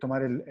 si quieres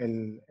tomar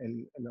el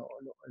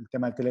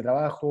tema del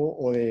teletrabajo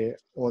o de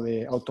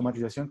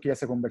automatización que ya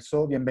se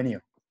conversó, bienvenido.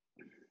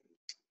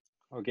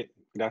 Ok,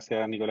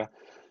 gracias, Nicolás.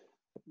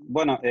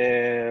 Bueno,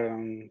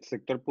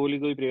 sector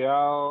público y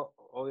privado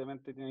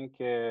obviamente tienen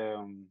que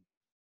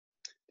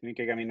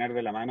caminar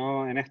de la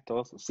mano en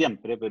esto,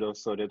 siempre, pero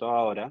sobre todo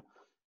ahora.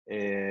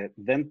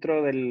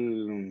 Dentro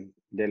del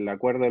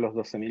acuerdo de los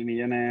 12.000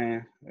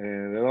 millones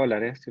de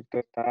dólares, ¿cierto?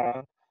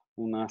 Está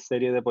una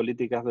serie de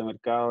políticas de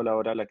mercado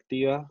laboral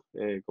activas,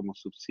 como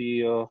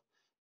subsidios,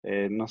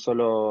 no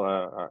solo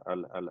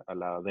a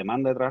la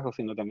demanda de trabajo,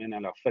 sino también a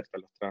la oferta a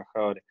los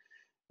trabajadores.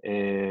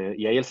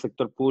 Y ahí el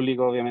sector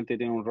público obviamente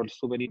tiene un rol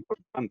súper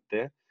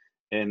importante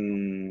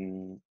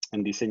en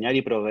diseñar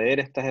y proveer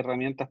estas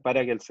herramientas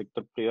para que el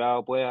sector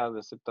privado pueda,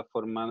 de cierta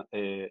forma,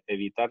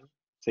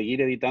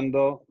 seguir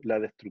evitando la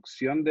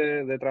destrucción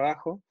de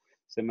trabajo.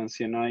 Se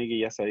mencionó ahí que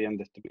ya se habían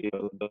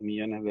destruido 2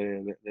 millones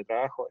de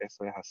trabajo,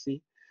 eso es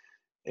así.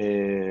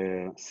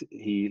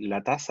 Y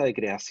la tasa de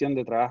creación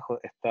de trabajo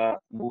está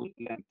muy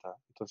lenta.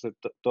 Entonces,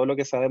 todo lo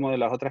que sabemos de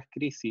las otras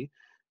crisis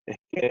es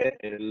que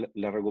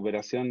la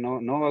recuperación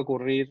no va a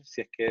ocurrir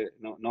si es que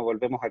no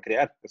volvemos a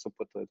crear esos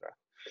puestos de trabajo.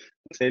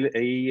 Entonces,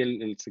 ahí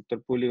el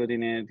sector público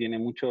tiene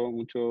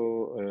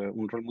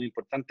un rol muy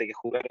importante que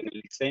jugar en el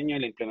diseño y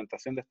la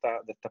implementación de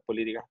estas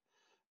políticas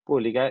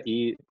públicas,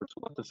 y por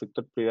supuesto el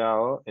sector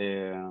privado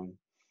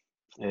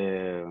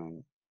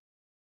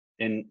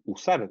en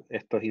usar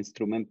estos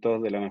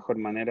instrumentos de la mejor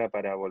manera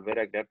para volver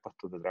a crear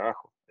puestos de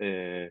trabajo.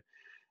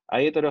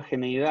 Hay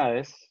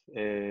heterogeneidades,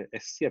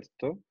 es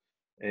cierto.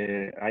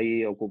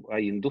 Hay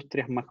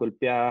industrias más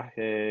golpeadas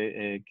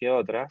que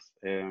otras.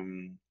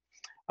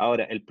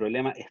 Ahora, el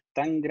problema es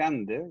tan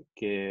grande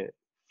que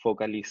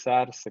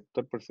focalizar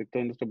sector por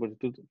sector, industria por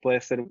industria, puede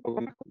ser un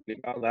poco más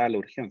complicado dada la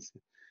urgencia.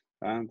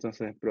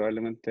 Entonces,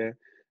 probablemente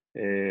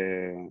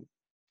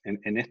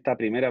en esta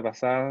primera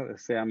pasada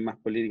sean más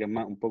políticas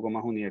un poco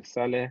más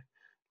universales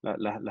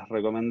las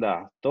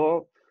recomendadas.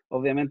 Todo,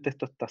 obviamente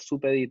esto está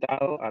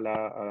supeditado a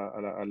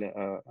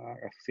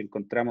si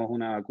encontramos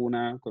una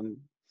vacuna con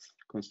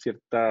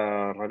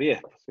cierta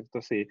rapidez,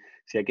 ¿cierto? Si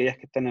aquellas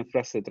que están en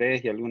fase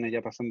 3 y algunas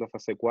ya pasando a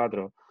fase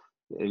 4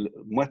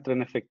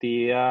 muestran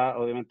efectividad,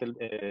 obviamente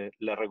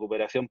la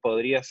recuperación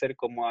podría ser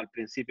como al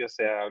principio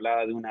se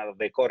hablaba de una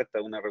V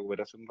corta, una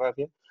recuperación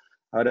rápida.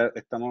 Ahora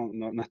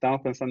no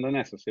estamos pensando en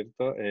eso,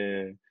 ¿cierto?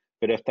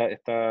 Pero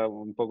está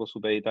un poco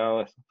supeditado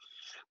a eso.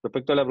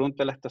 Respecto a la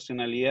pregunta de la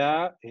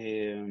estacionalidad,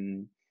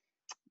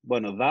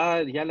 bueno,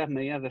 dadas ya las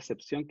medidas de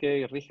excepción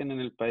que rigen en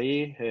el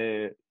país,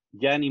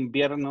 ya en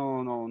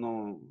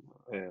invierno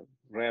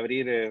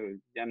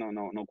reabrir ya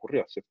no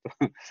ocurrió, ¿cierto?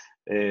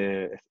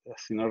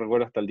 Si no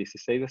recuerdo, hasta el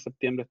 16 de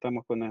septiembre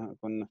estamos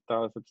con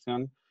estado de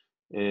excepción.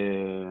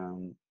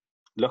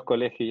 Los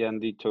colegios ya han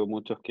dicho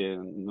muchos que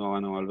no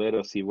van a volver,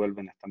 o si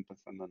vuelven están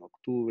pensando en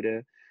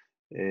octubre.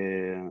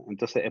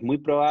 Entonces es muy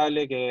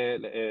probable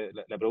que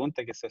la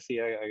pregunta que se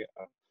hacía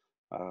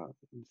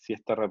si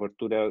esta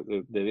reapertura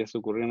debiese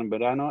ocurrir en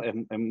verano,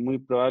 es muy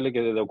probable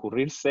que de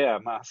ocurrir sea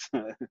más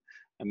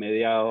a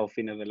mediados o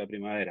fines de la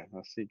primavera.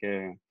 Así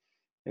que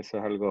eso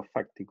es algo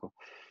fáctico.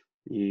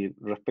 Y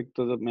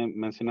respecto,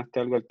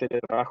 mencionaste algo del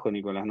teletrabajo,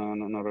 Nicolás,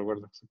 no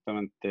recuerdo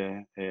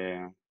exactamente.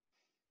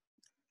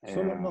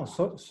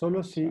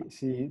 Solo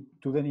si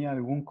tú tenías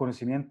algún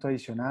conocimiento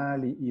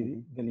adicional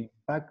y del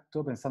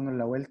impacto, pensando en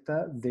la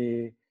vuelta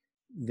del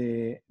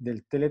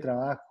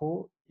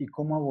teletrabajo y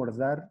cómo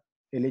abordar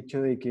el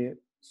hecho de que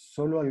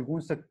solo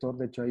algún sector,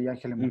 de hecho ahí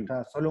Ángeles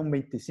mostraba, solo un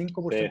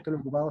 25% Sí. de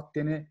los ocupados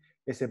tiene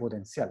ese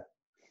potencial.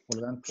 Por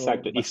lo tanto,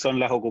 exacto, y son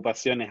las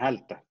ocupaciones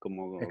altas,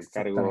 como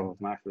cargos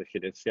más de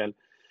gerencial.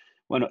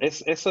 Bueno,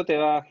 eso te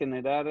va a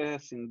generar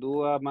sin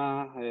duda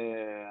más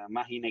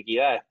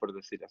inequidades, por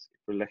decir así.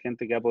 Porque la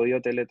gente que ha podido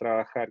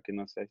teletrabajar, que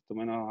no se ha visto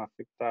menos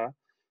afectada,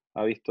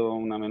 ha visto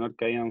una menor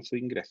caída en su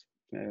ingreso.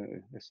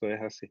 Eso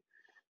es así.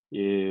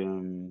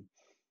 Sin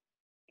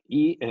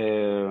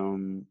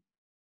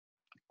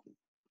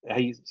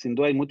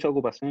duda hay muchas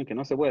ocupaciones que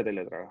no se puede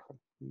teletrabajar.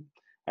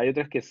 Hay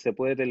otras que se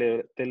puede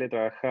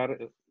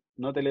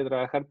no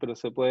teletrabajar, pero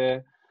se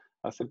puede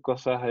hacer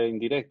cosas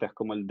indirectas,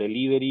 como el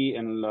delivery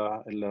en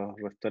los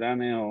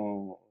restaurantes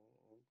o,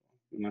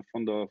 en el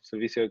fondo,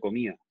 servicio de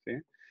comida, ¿sí?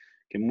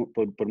 Que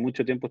por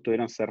mucho tiempo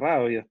estuvieron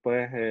cerrados y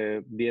después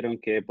vieron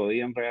que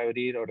podían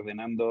reabrir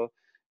ordenando,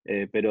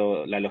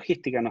 pero la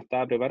logística no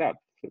estaba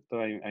preparada, ¿cierto?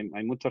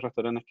 Hay muchos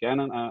restaurantes que han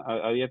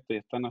abierto y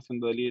están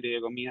haciendo delivery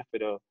de comidas,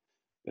 pero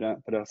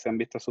se han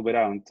visto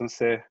superados.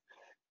 Entonces,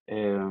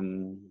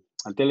 el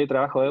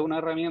teletrabajo es una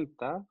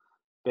herramienta,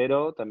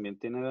 pero también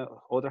tiene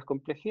otras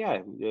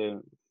complejidades.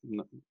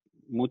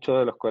 Muchos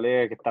de los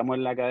colegas que estamos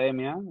en la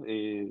academia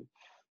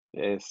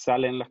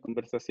salen las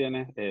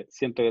conversaciones,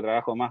 siento que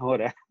trabajo más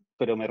horas,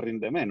 pero me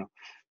rinde menos,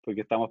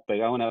 porque estamos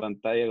pegados a una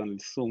pantalla con el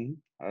Zoom,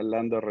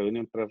 hablando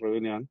reunión tras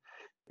reunión.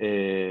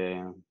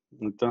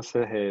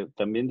 Entonces,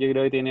 también yo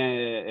creo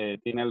que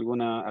tiene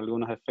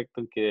algunos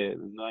efectos en que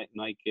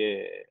no hay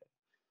que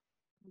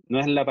no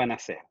es la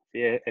panacea. ¿Sí?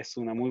 Es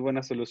una muy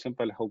buena solución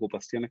para las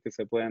ocupaciones que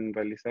se pueden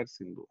realizar,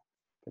 sin duda,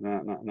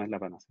 pero no es la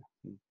panacea.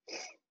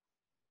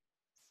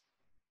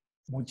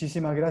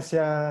 Muchísimas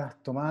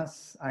gracias,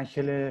 Tomás,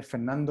 Ángeles,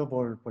 Fernando,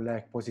 por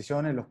las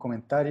exposiciones, los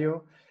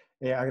comentarios.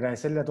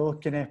 Agradecerle a todos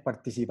quienes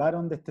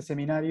participaron de este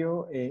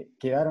seminario.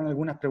 Quedaron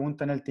algunas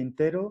preguntas en el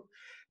tintero.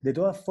 De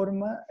todas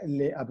formas,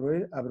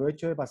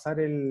 aprovecho de pasar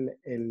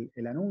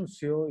el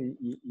anuncio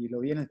y lo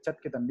vi en el chat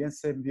que también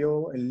se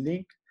envió el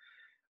link.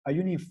 Hay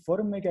un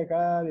informe que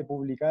acaba de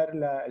publicar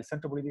el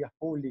Centro de Políticas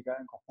Públicas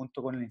en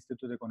conjunto con el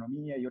Instituto de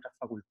Economía y otras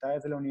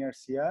facultades de la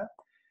universidad,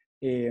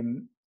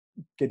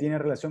 que tiene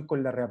relación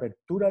con la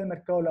reapertura del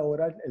mercado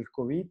laboral, el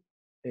COVID,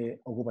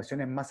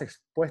 ocupaciones más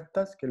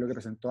expuestas, que es lo que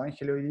presentó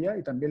Ángel hoy día,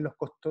 y también los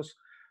costos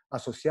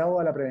asociados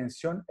a la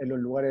prevención en los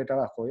lugares de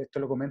trabajo. Esto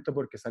lo comento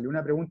porque salió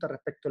una pregunta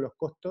respecto a los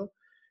costos,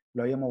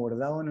 lo habíamos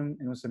abordado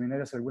en un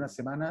seminario hace algunas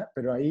semanas,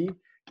 pero ahí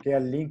queda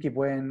el link y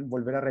pueden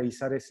volver a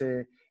revisar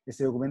ese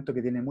documento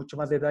que tiene mucho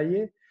más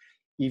detalle.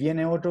 Y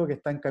viene otro que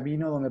está en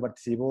camino, donde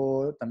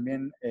participó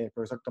también el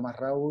profesor Tomás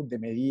Raúl, de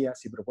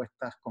medidas y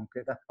propuestas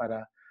concretas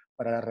para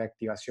la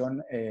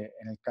reactivación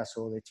en el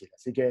caso de Chile.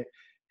 Así que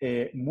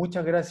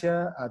muchas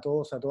gracias a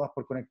todos, a todas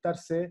por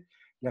conectarse.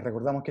 Les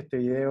recordamos que este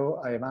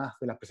video, además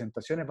de las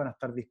presentaciones, van a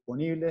estar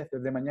disponibles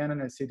desde mañana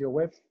en el sitio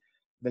web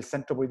del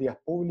Centro de Políticas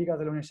Públicas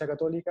de la Universidad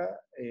Católica.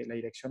 La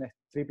dirección es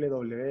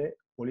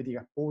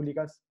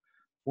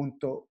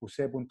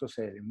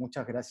www.politicaspublicas.uc.cl.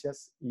 Muchas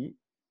gracias y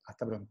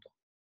hasta pronto.